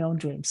find in your own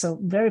dreams. So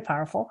very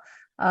powerful.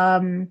 What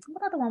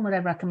other one would I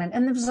recommend?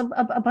 And there's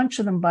a bunch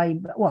of them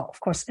of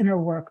course, Inner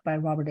Work by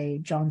Robert A.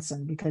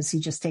 Johnson, because he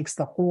just takes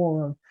the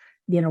whole of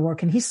the inner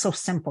work, and he's so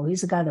simple.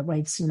 He's a guy that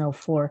writes,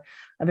 for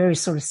a very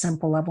sort of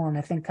simple level. And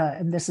I think,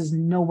 and this is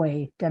no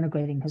way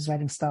denigrating his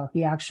writing style.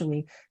 He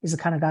actually is the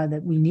kind of guy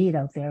that we need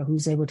out there,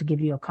 who's able to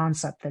give you a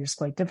concept that is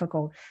quite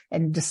difficult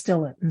and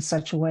distill it in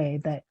such a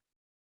way that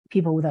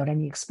people without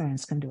any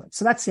experience can do it.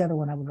 So that's the other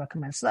one I would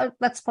recommend. So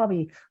that's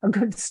probably a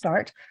good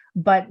start.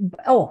 But,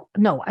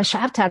 I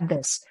should have to add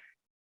this.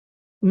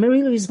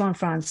 Marie-Louise von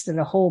Franz did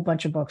a whole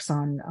bunch of books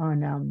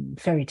on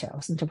fairy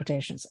tales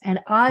interpretations. And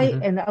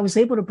I was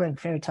able to bring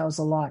fairy tales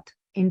a lot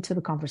into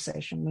the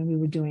conversation when we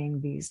were doing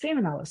these dream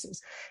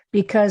analyses,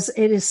 because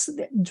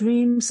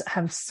dreams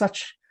have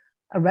such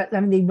they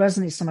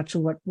resonate so much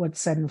with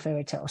what's said in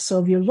fairy tales.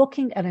 So if you're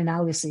looking at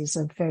analyses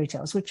of fairy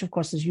tales, which of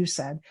course, as you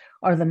said,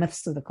 are the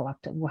myths of the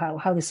collective,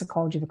 how the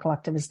psychology of the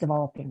collective is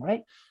developing,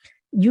 right?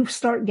 You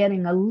start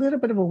getting a little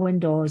bit of a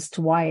window as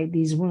to why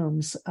these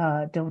rooms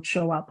don't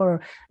show up,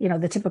 or,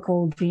 the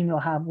typical dream you'll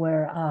have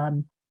where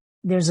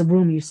there's a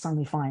room you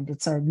suddenly find.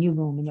 It's a new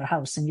room in your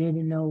house and you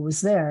didn't know it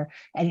was there.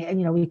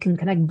 And we can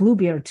connect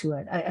Bluebeard to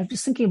it. I'm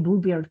just thinking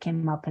Bluebeard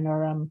came up in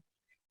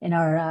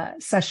our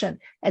session.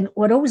 And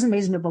what always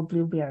amazed me about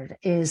Bluebeard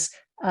is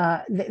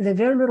the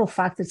very little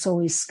fact that's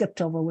always skipped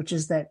over, which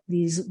is that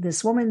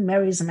this woman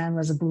marries a man who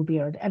has a blue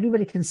beard.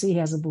 Everybody can see he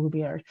has a blue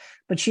beard,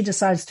 but she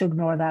decides to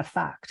ignore that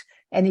fact.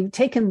 And you've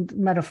taken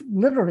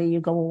literally,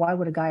 you go, well, why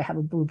would a guy have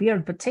a blue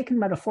beard? But taken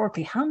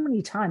metaphorically, how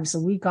many times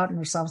have we gotten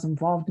ourselves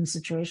involved in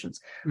situations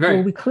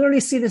where we clearly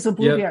see there's a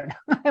blue beard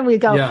and we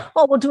go,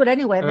 oh, we'll do it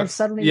anyway. And then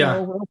suddenly,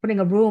 we're opening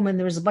a room and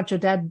there's a bunch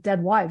of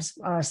dead wives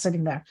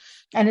sitting there.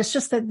 And it's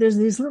just that there's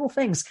these little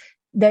things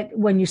that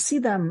when you see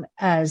them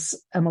as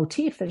a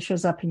motif that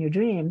shows up in your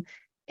dream,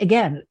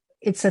 again,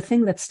 it's a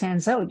thing that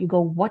stands out. You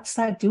go, what's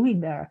that doing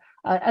there?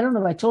 I don't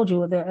know if I told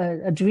you,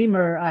 a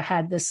dreamer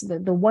had this,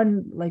 the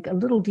one, like a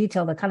little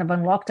detail that kind of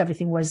unlocked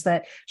everything was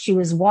that she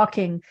was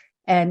walking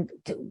and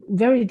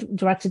very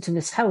directed to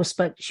this house,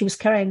 but she was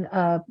carrying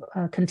a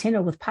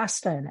container with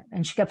pasta in it,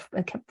 and she kept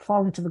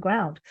falling to the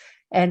ground.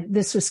 And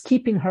this was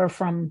keeping her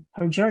from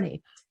her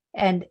journey.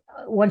 And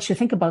once you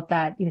think about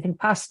that, you think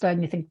pasta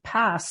and you think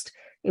past,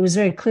 it was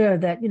very clear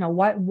that,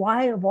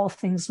 why of all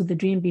things would the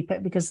dream be,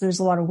 because there's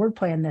a lot of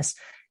wordplay in this.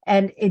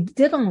 And it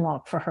did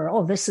unlock for her,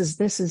 oh, this is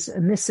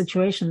in this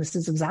situation, this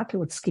is exactly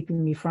what's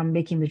keeping me from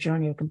making the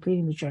journey or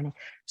completing the journey.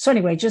 So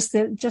anyway,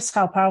 just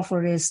how powerful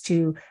it is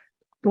to,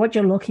 what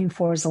you're looking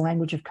for is a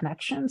language of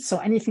connection. So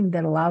anything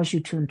that allows you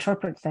to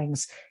interpret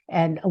things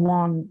and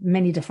along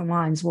many different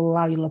lines will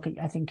allow you to look at,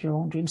 I think, your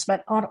own dreams.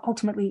 But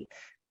ultimately,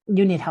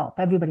 you need help.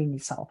 Everybody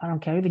needs help. I don't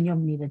care. Even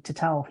Jung needed to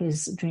tell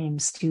his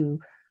dreams to,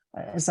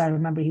 as I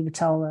remember, he would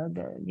tell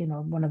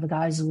one of the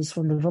guys who was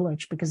from the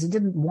village, because he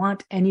didn't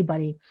want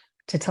anybody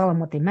to tell him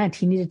what they meant.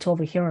 He needed to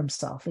overhear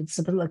himself. It's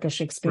a bit like a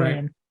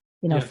Shakespearean,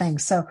 yes, thing.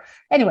 So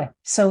anyway,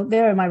 so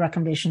there are my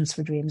recommendations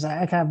for dreams.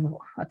 I have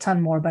a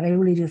ton more, but I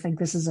really do think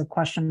this is a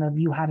question of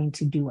you having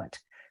to do it.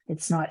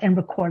 It's not, and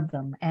record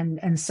them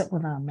and sit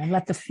with them and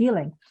let the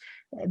feeling.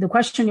 The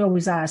question you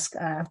always ask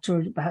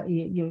after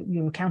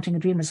you're counting a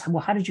dream is,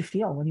 well, how did you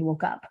feel when you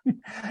woke up?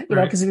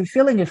 Because if you're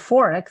feeling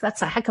euphoric,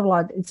 that's a heck of a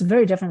lot. It's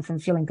very different from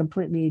feeling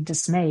completely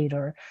dismayed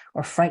or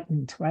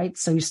frightened, right?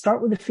 So you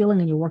start with the feeling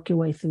and you work your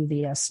way through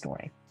the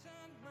story.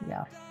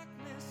 Yeah.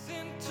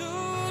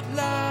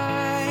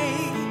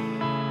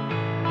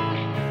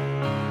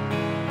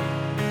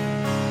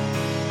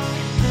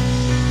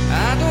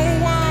 I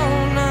don't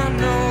wanna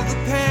know the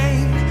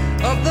pain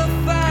of the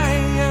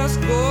fire's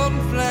golden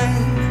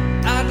flame.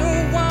 I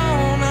don't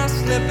wanna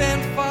slip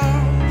and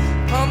fall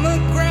on the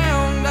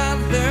ground. I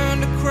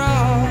learned to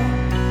crawl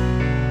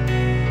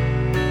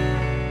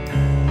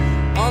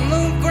on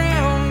the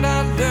ground. I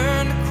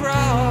learned to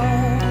crawl.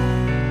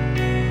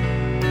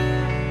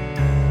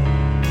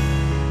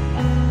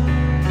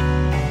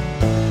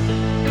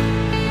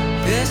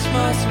 This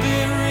must be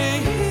real.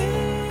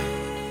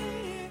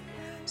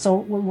 So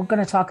we're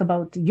going to talk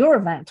about your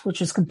event,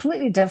 which is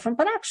completely different,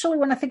 but actually,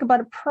 when I think about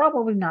it,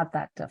 probably not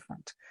that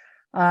different.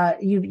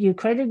 You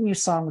created a new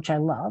song, which I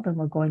love, and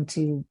we're going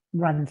to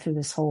run through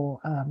this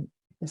whole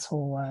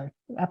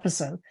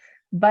episode.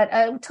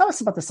 But tell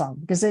us about the song,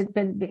 because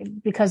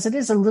it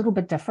is a little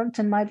bit different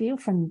in my view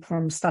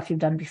from stuff you've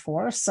done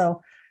before.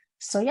 So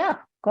yeah,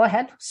 go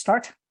ahead,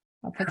 start.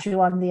 I'll put you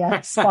on the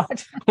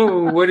spot.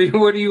 What do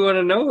you want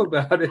to know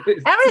about it?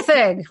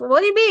 Everything.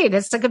 What do you mean?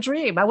 It's like a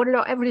dream. I want to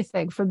know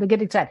everything from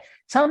beginning to end.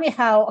 Tell me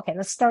how. Okay,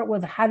 let's start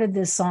with, how did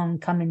this song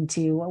come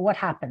into? What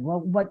happened?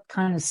 What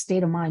kind of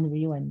state of mind were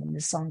you in when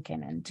this song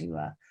came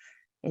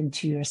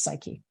into your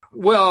psyche?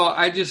 Well,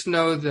 I just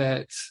know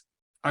that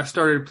I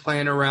started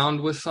playing around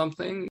with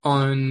something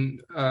on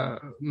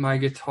my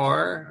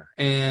guitar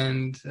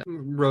and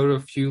wrote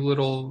a few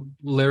little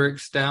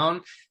lyrics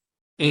down.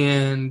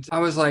 And I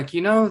was like,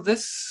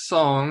 this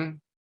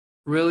song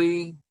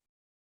really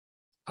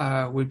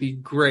would be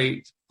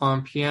great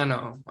on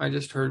piano. I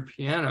just heard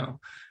piano.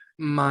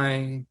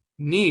 My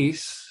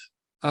niece,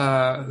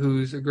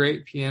 who's a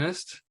great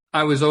pianist,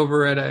 I was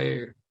over at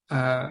a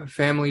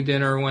family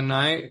dinner one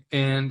night,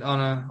 and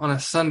on a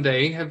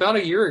Sunday, about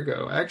a year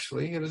ago,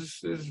 actually, it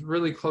was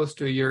really close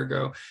to a year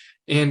ago.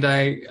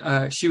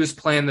 And she was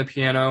playing the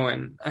piano,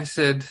 and I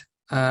said,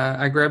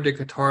 I grabbed a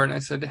guitar and I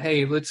said,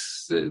 hey, let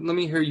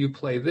me hear you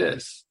play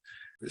this.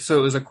 So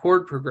it was a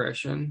chord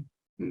progression.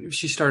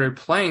 She started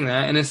playing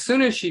that. And as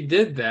soon as she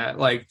did that,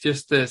 like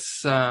just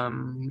this,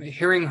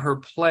 hearing her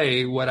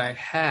play what I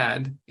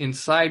had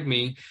inside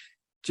me,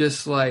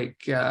 just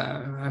like,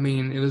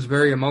 it was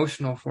very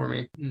emotional for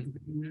me.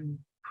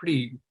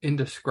 Pretty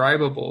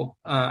indescribable.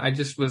 I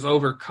just was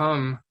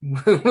overcome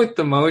with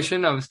the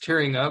emotion. I was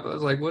tearing up. I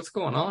was like, what's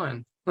going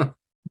on?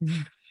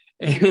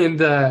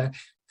 And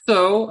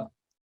so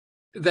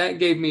that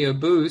gave me a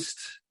boost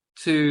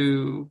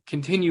to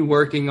continue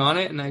working on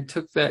it. And I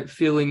took that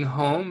feeling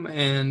home.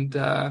 And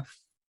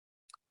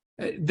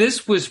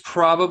this was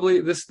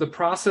probably the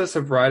process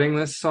of writing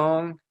this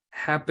song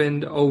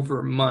happened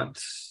over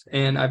months.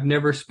 And I've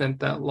never spent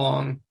that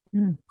long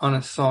on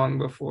a song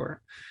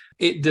before.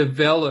 It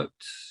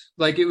developed.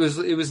 Like it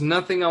was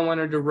nothing I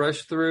wanted to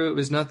rush through. It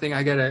was nothing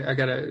I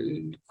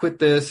gotta quit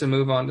this and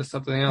move on to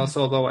something else,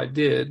 although I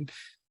did.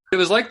 It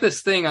was like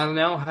this thing. I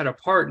now had a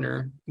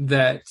partner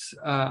that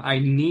I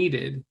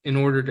needed in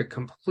order to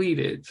complete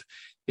it,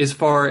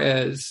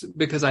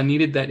 because I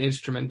needed that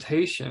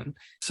instrumentation.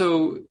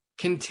 So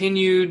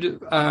continued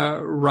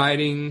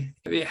writing.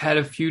 It had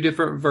a few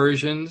different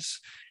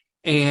versions,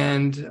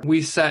 and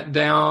we sat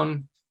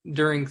down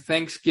during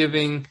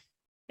Thanksgiving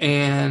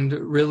and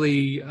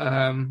really,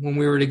 when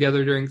we were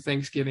together during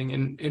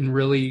Thanksgiving and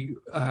really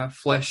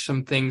fleshed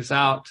some things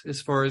out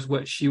as far as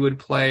what she would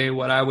play,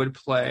 what I would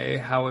play,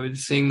 how I would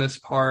sing this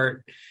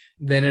part.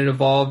 Then it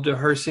evolved to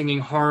her singing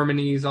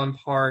harmonies on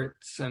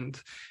parts. And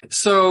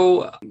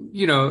so,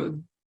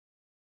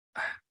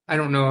 I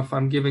don't know if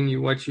I'm giving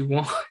you what you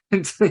want. No,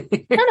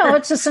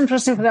 it's just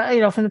interesting for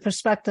that, from the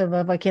perspective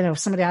of like, if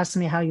somebody asks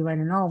me how you write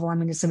a novel, I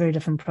mean, it's a very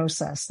different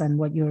process than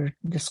what you're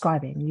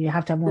describing. You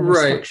have to have more of a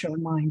structure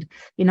in mind.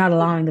 You're not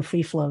allowing the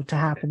free flow to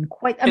happen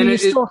quite. I mean, you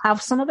still have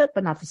some of it,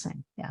 but not the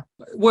same. Yeah.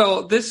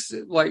 Well, this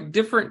like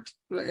different,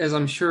 as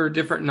I'm sure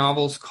different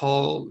novels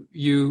call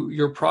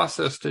your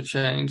process to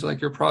change. Like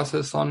your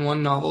process on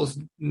one novel is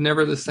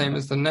never the same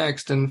as the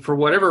next. And for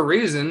whatever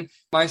reason,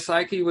 my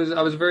psyche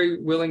I was very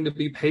willing to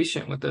be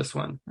patient with this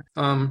one.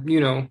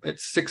 At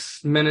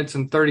 6 minutes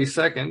and 30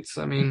 seconds,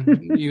 I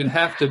mean, you'd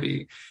have to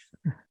be.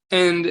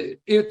 And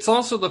it's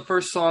also the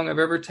first song I've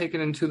ever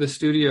taken into the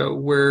studio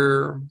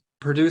where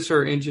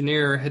producer or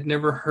engineer had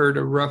never heard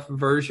a rough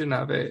version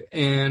of it.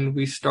 And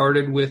we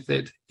started with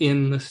it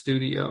in the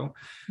studio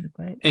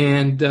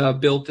and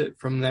built it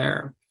from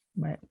there.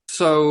 Right.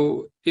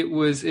 So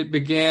it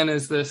began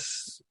as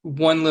this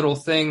one little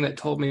thing that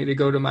told me to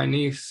go to my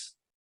niece.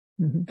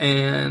 Mm-hmm.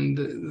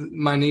 And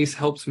my niece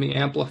helps me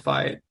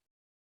amplify it.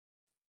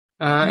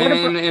 Go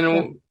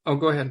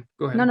ahead.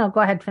 No,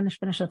 go ahead. Finish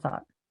your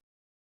thought.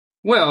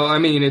 Well, I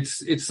mean,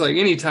 it's like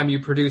anytime you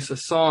produce a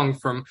song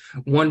from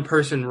one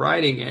person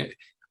writing it,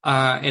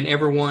 and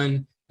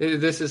everyone,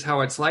 this is how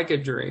it's like a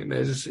dream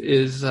is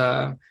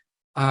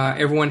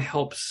everyone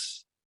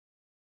helps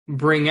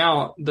bring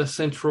out the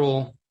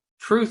central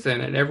truth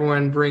in it.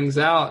 Everyone brings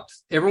out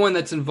everyone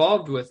that's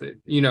involved with it,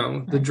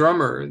 the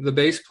drummer, the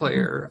bass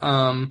player,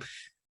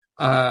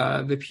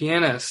 the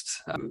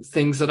pianist,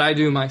 things that I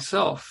do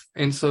myself.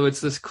 And so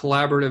it's this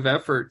collaborative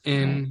effort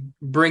in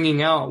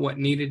bringing out what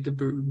needed to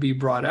be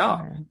brought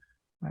out.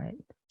 Right.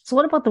 So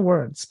what about the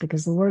words?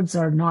 Because the words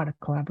are not a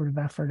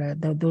collaborative effort.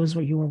 Those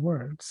were your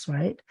words,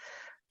 right?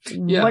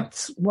 Yeah.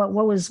 What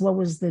was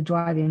the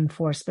driving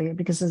force?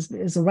 Because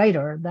as a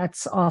writer,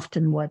 that's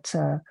often what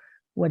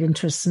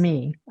interests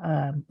me,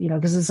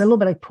 because it's a little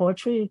bit like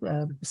poetry.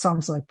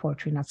 Songs are like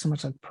poetry, not so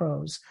much like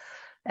prose.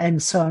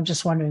 And so I'm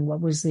just wondering, what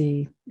was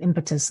the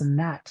impetus in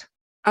that?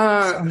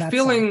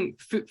 Feeling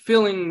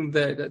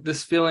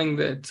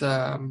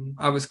that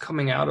I was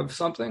coming out of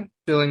something,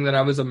 feeling that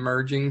I was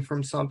emerging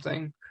from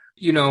something.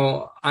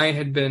 I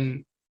had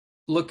been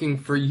looking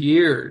for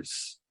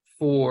years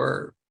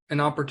for an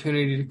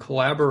opportunity to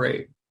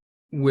collaborate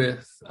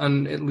with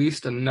at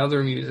least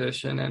another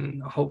musician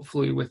and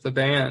hopefully with the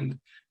band.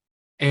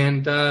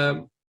 And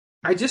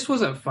I just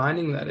wasn't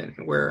finding that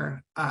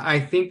anywhere.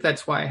 I think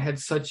that's why I had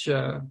such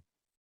a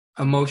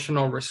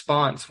emotional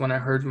response when I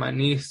heard my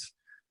niece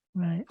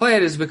play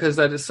it, is because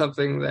that is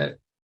something that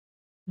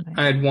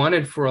I had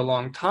wanted for a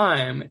long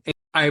time. And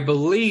I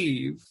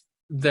believe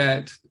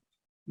that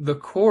the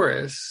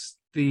chorus,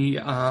 the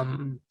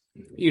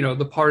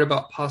part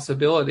about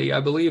possibility, I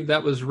believe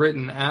that was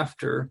written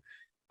after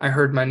I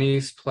heard my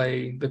niece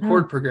play the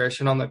chord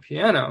progression on the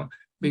piano,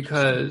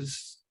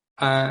 because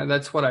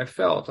that's what I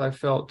felt. I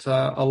felt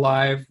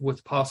alive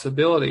with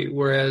possibility,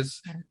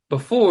 whereas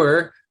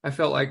before I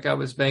felt like I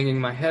was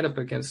banging my head up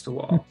against a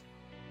wall.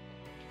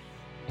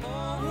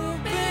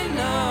 Open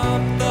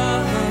up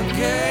the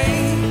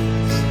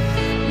gates,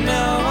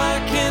 now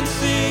I can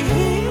see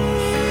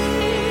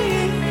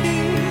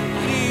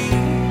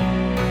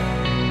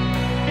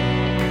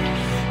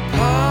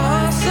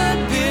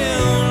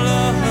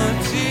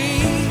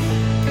possibility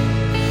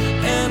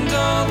and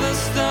all the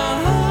stars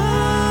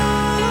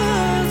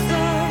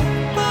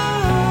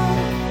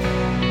above.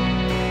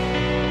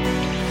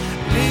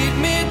 Lead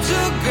me to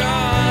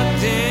God.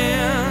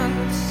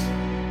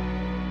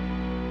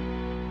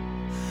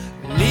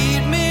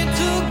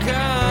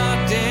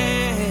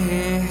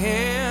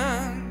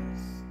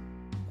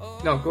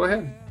 No, go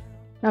ahead.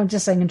 I'm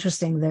just saying,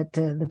 interesting that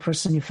the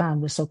person you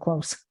found was so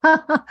close.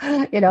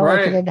 Like you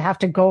didn't have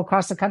to go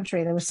across the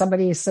country. There was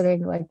somebody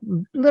sitting like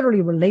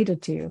literally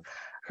related to you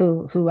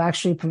who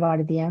actually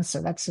provided the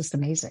answer. That's just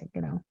amazing.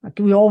 Like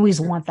we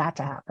always want that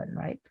to happen,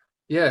 right?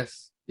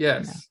 Yes.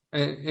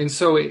 And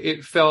so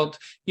it felt,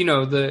 in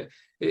the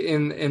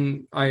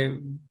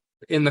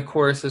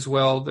chorus as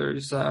well,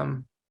 there's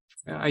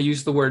I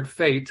use the word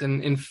fate,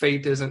 and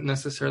fate isn't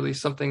necessarily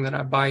something that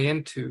I buy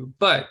into,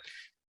 but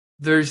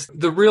there's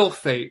the real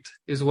fate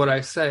is what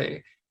I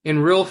say.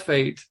 And real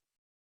fate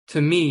to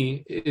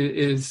me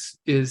is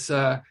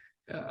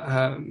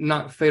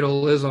not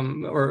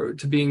fatalism or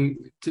to be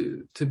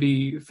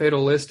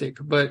fatalistic,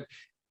 but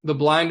the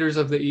blinders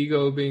of the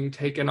ego being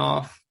taken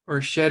off,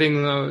 or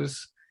shedding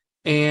those,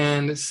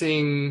 and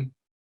seeing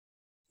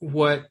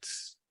what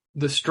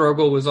the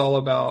struggle was all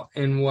about,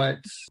 and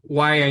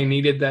why I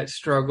needed that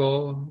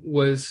struggle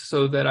was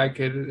so that I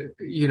could,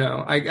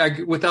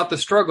 I without the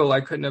struggle, I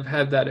couldn't have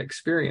had that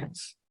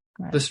experience.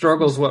 Right. The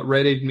struggle is what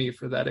readied me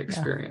for that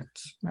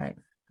experience. Yeah. Right.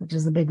 Which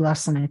is the big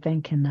lesson, I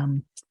think,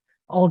 in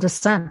all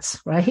descents,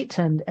 right?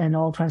 And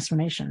all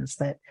transformations,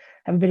 that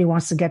everybody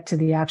wants to get to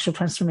the actual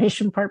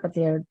transformation part, but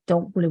they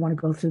don't really want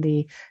to go through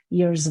the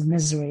years of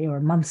misery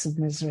or months of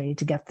misery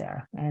to get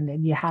there.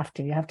 And you have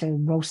to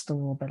roast a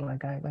little bit,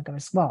 like I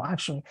was. Well,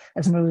 actually,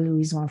 as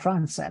Marie-Louise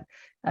Monfrance said,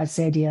 it's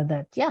the idea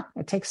that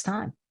it takes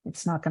time.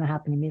 It's not going to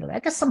happen immediately. I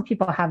guess some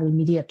people have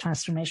immediate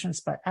transformations,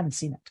 but I haven't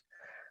seen it.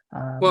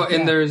 Well,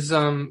 and there's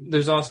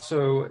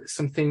also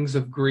some things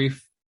of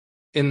grief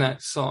in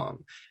that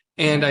song.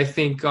 And I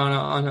think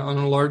on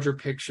a larger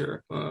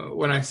picture,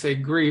 when I say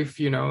grief,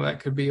 that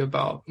could be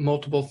about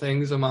multiple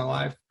things in my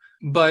life.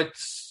 But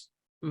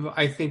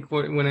I think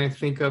when I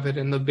think of it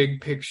in the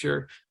big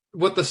picture,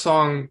 what the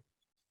song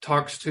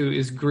talks to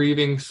is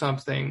grieving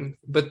something,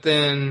 but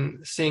then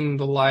seeing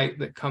the light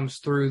that comes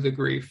through the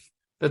grief,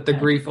 that the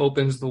grief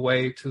opens the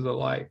way to the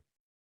light.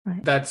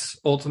 Right. That's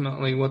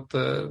ultimately what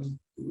the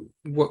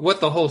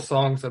whole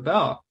song's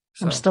about.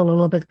 So. I'm still a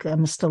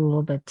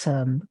little bit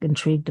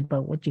intrigued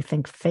about what you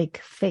think fake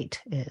fate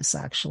is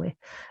actually.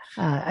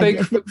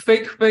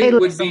 Fake fate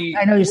would be.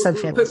 I know you said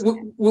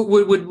fatalism.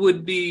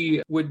 Would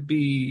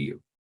be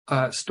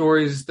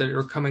stories that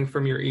are coming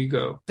from your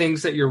ego,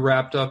 things that you're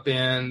wrapped up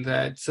in.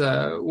 That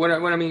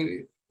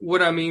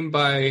what I mean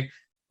by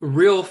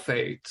real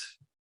fate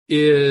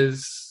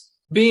is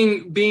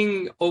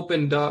being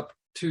opened up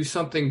to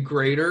something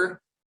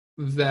greater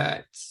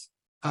that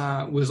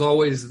was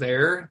always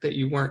there that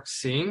you weren't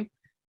seeing,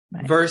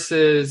 right.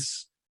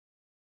 Versus,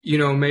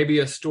 maybe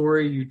a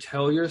story you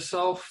tell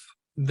yourself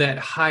that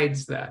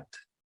hides that,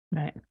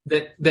 right.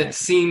 That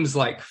seems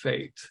like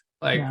fate.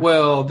 Like,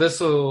 well,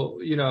 this'll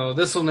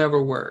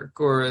never work,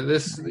 or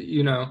this,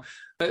 right.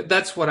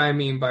 That's what I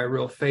mean by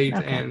real fate,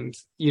 okay. And,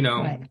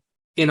 right.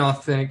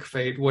 Inauthentic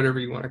fate, whatever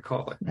you want to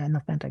call it.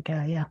 Inauthentic,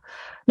 yeah.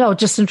 No,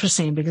 just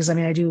interesting because I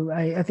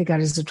think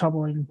that is a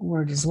troubling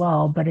word as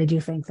well, but I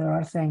do think there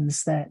are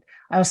things that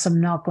I also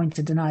am not going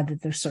to deny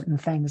that there's certain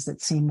things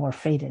that seem more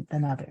fated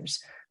than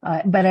others.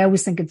 But I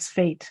always think it's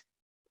fate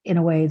in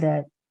a way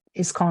that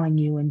is calling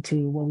you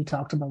into what we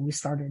talked about, we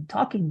started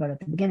talking about at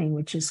the beginning,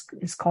 which is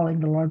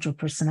calling the larger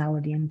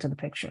personality into the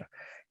picture.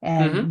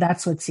 And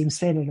that's what seems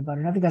fated about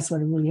it. And I think that's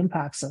what it really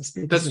impacts us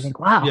because we think,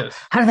 wow, yes.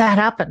 How did that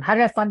happen? How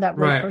did I find that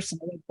right person,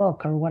 the right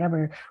book or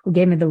whatever, who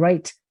gave me the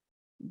right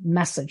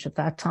message at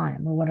that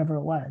time or whatever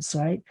it was,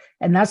 right?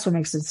 And that's what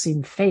makes it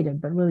seem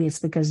fated. But really it's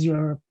because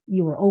you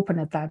were open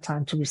at that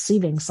time to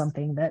receiving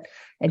something that,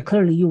 and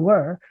clearly you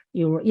were,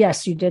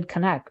 yes, you did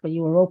connect, but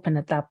you were open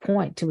at that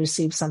point to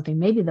receive something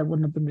maybe that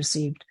wouldn't have been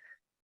received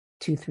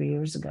 2-3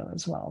 years ago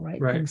as well,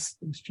 right? Things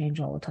change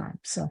all the time.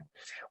 So,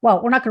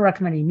 well, we're not going to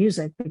recommend any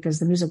music because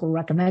the music we're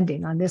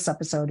recommending on this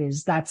episode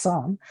is that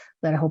song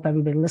that I hope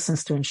everybody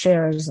listens to and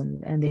shares,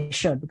 and they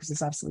should because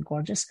it's absolutely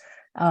gorgeous.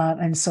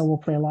 And so we'll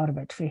play a lot of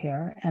it for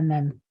here, and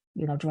then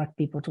direct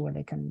people to where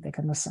they can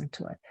listen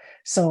to it.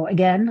 So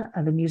again,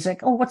 the music.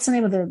 Oh, what's the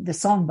name of the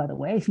song, by the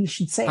way? You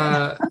should say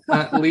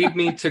it. Lead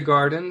Me to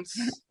Gardens.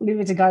 Lead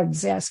Me to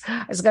Gardens. Yes,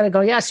 I was gonna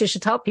go. Yes, you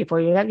should tell people.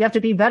 You have to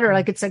be better.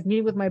 Like it's like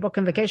me with my book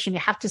on vacation. You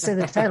have to say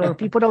the title, or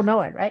people don't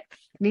know it, right?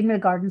 Lead Me to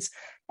Gardens.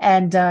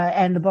 And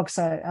the books,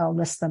 I'll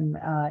list them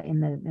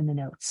in the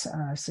notes,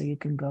 so you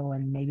can go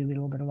and maybe read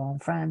a little bit of All in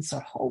France,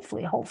 or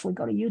hopefully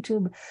go to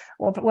YouTube.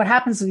 Well, what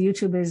happens with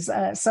YouTube is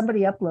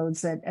somebody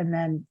uploads it, and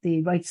then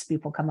the rights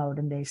people come out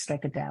and they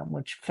strike it down.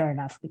 Which fair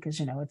enough,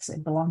 because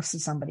it belongs to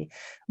somebody.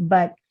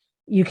 But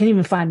you can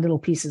even find little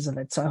pieces of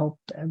it. So I hope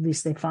at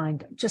least they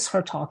find just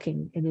her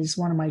talking. It is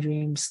one of my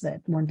dreams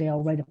that one day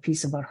I'll write a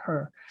piece about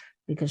her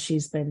because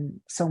she's been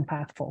so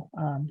impactful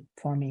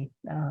for me.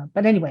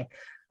 But anyway.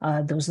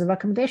 Those are the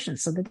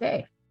recommendations of the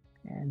day,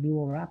 and we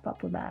will wrap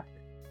up with that.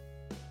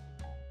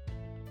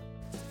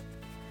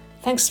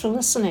 Thanks for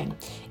listening.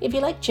 If you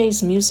like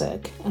Jay's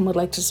music and would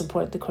like to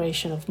support the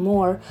creation of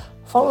more,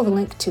 follow the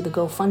link to the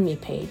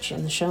GoFundMe page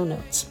in the show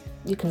notes.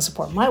 You can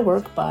support my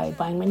work by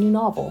buying my new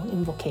novel,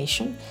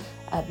 Invocation,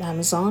 at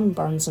Amazon,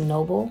 Barnes &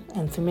 Noble,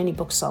 and through many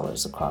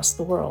booksellers across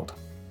the world.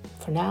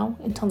 For now,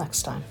 until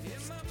next time.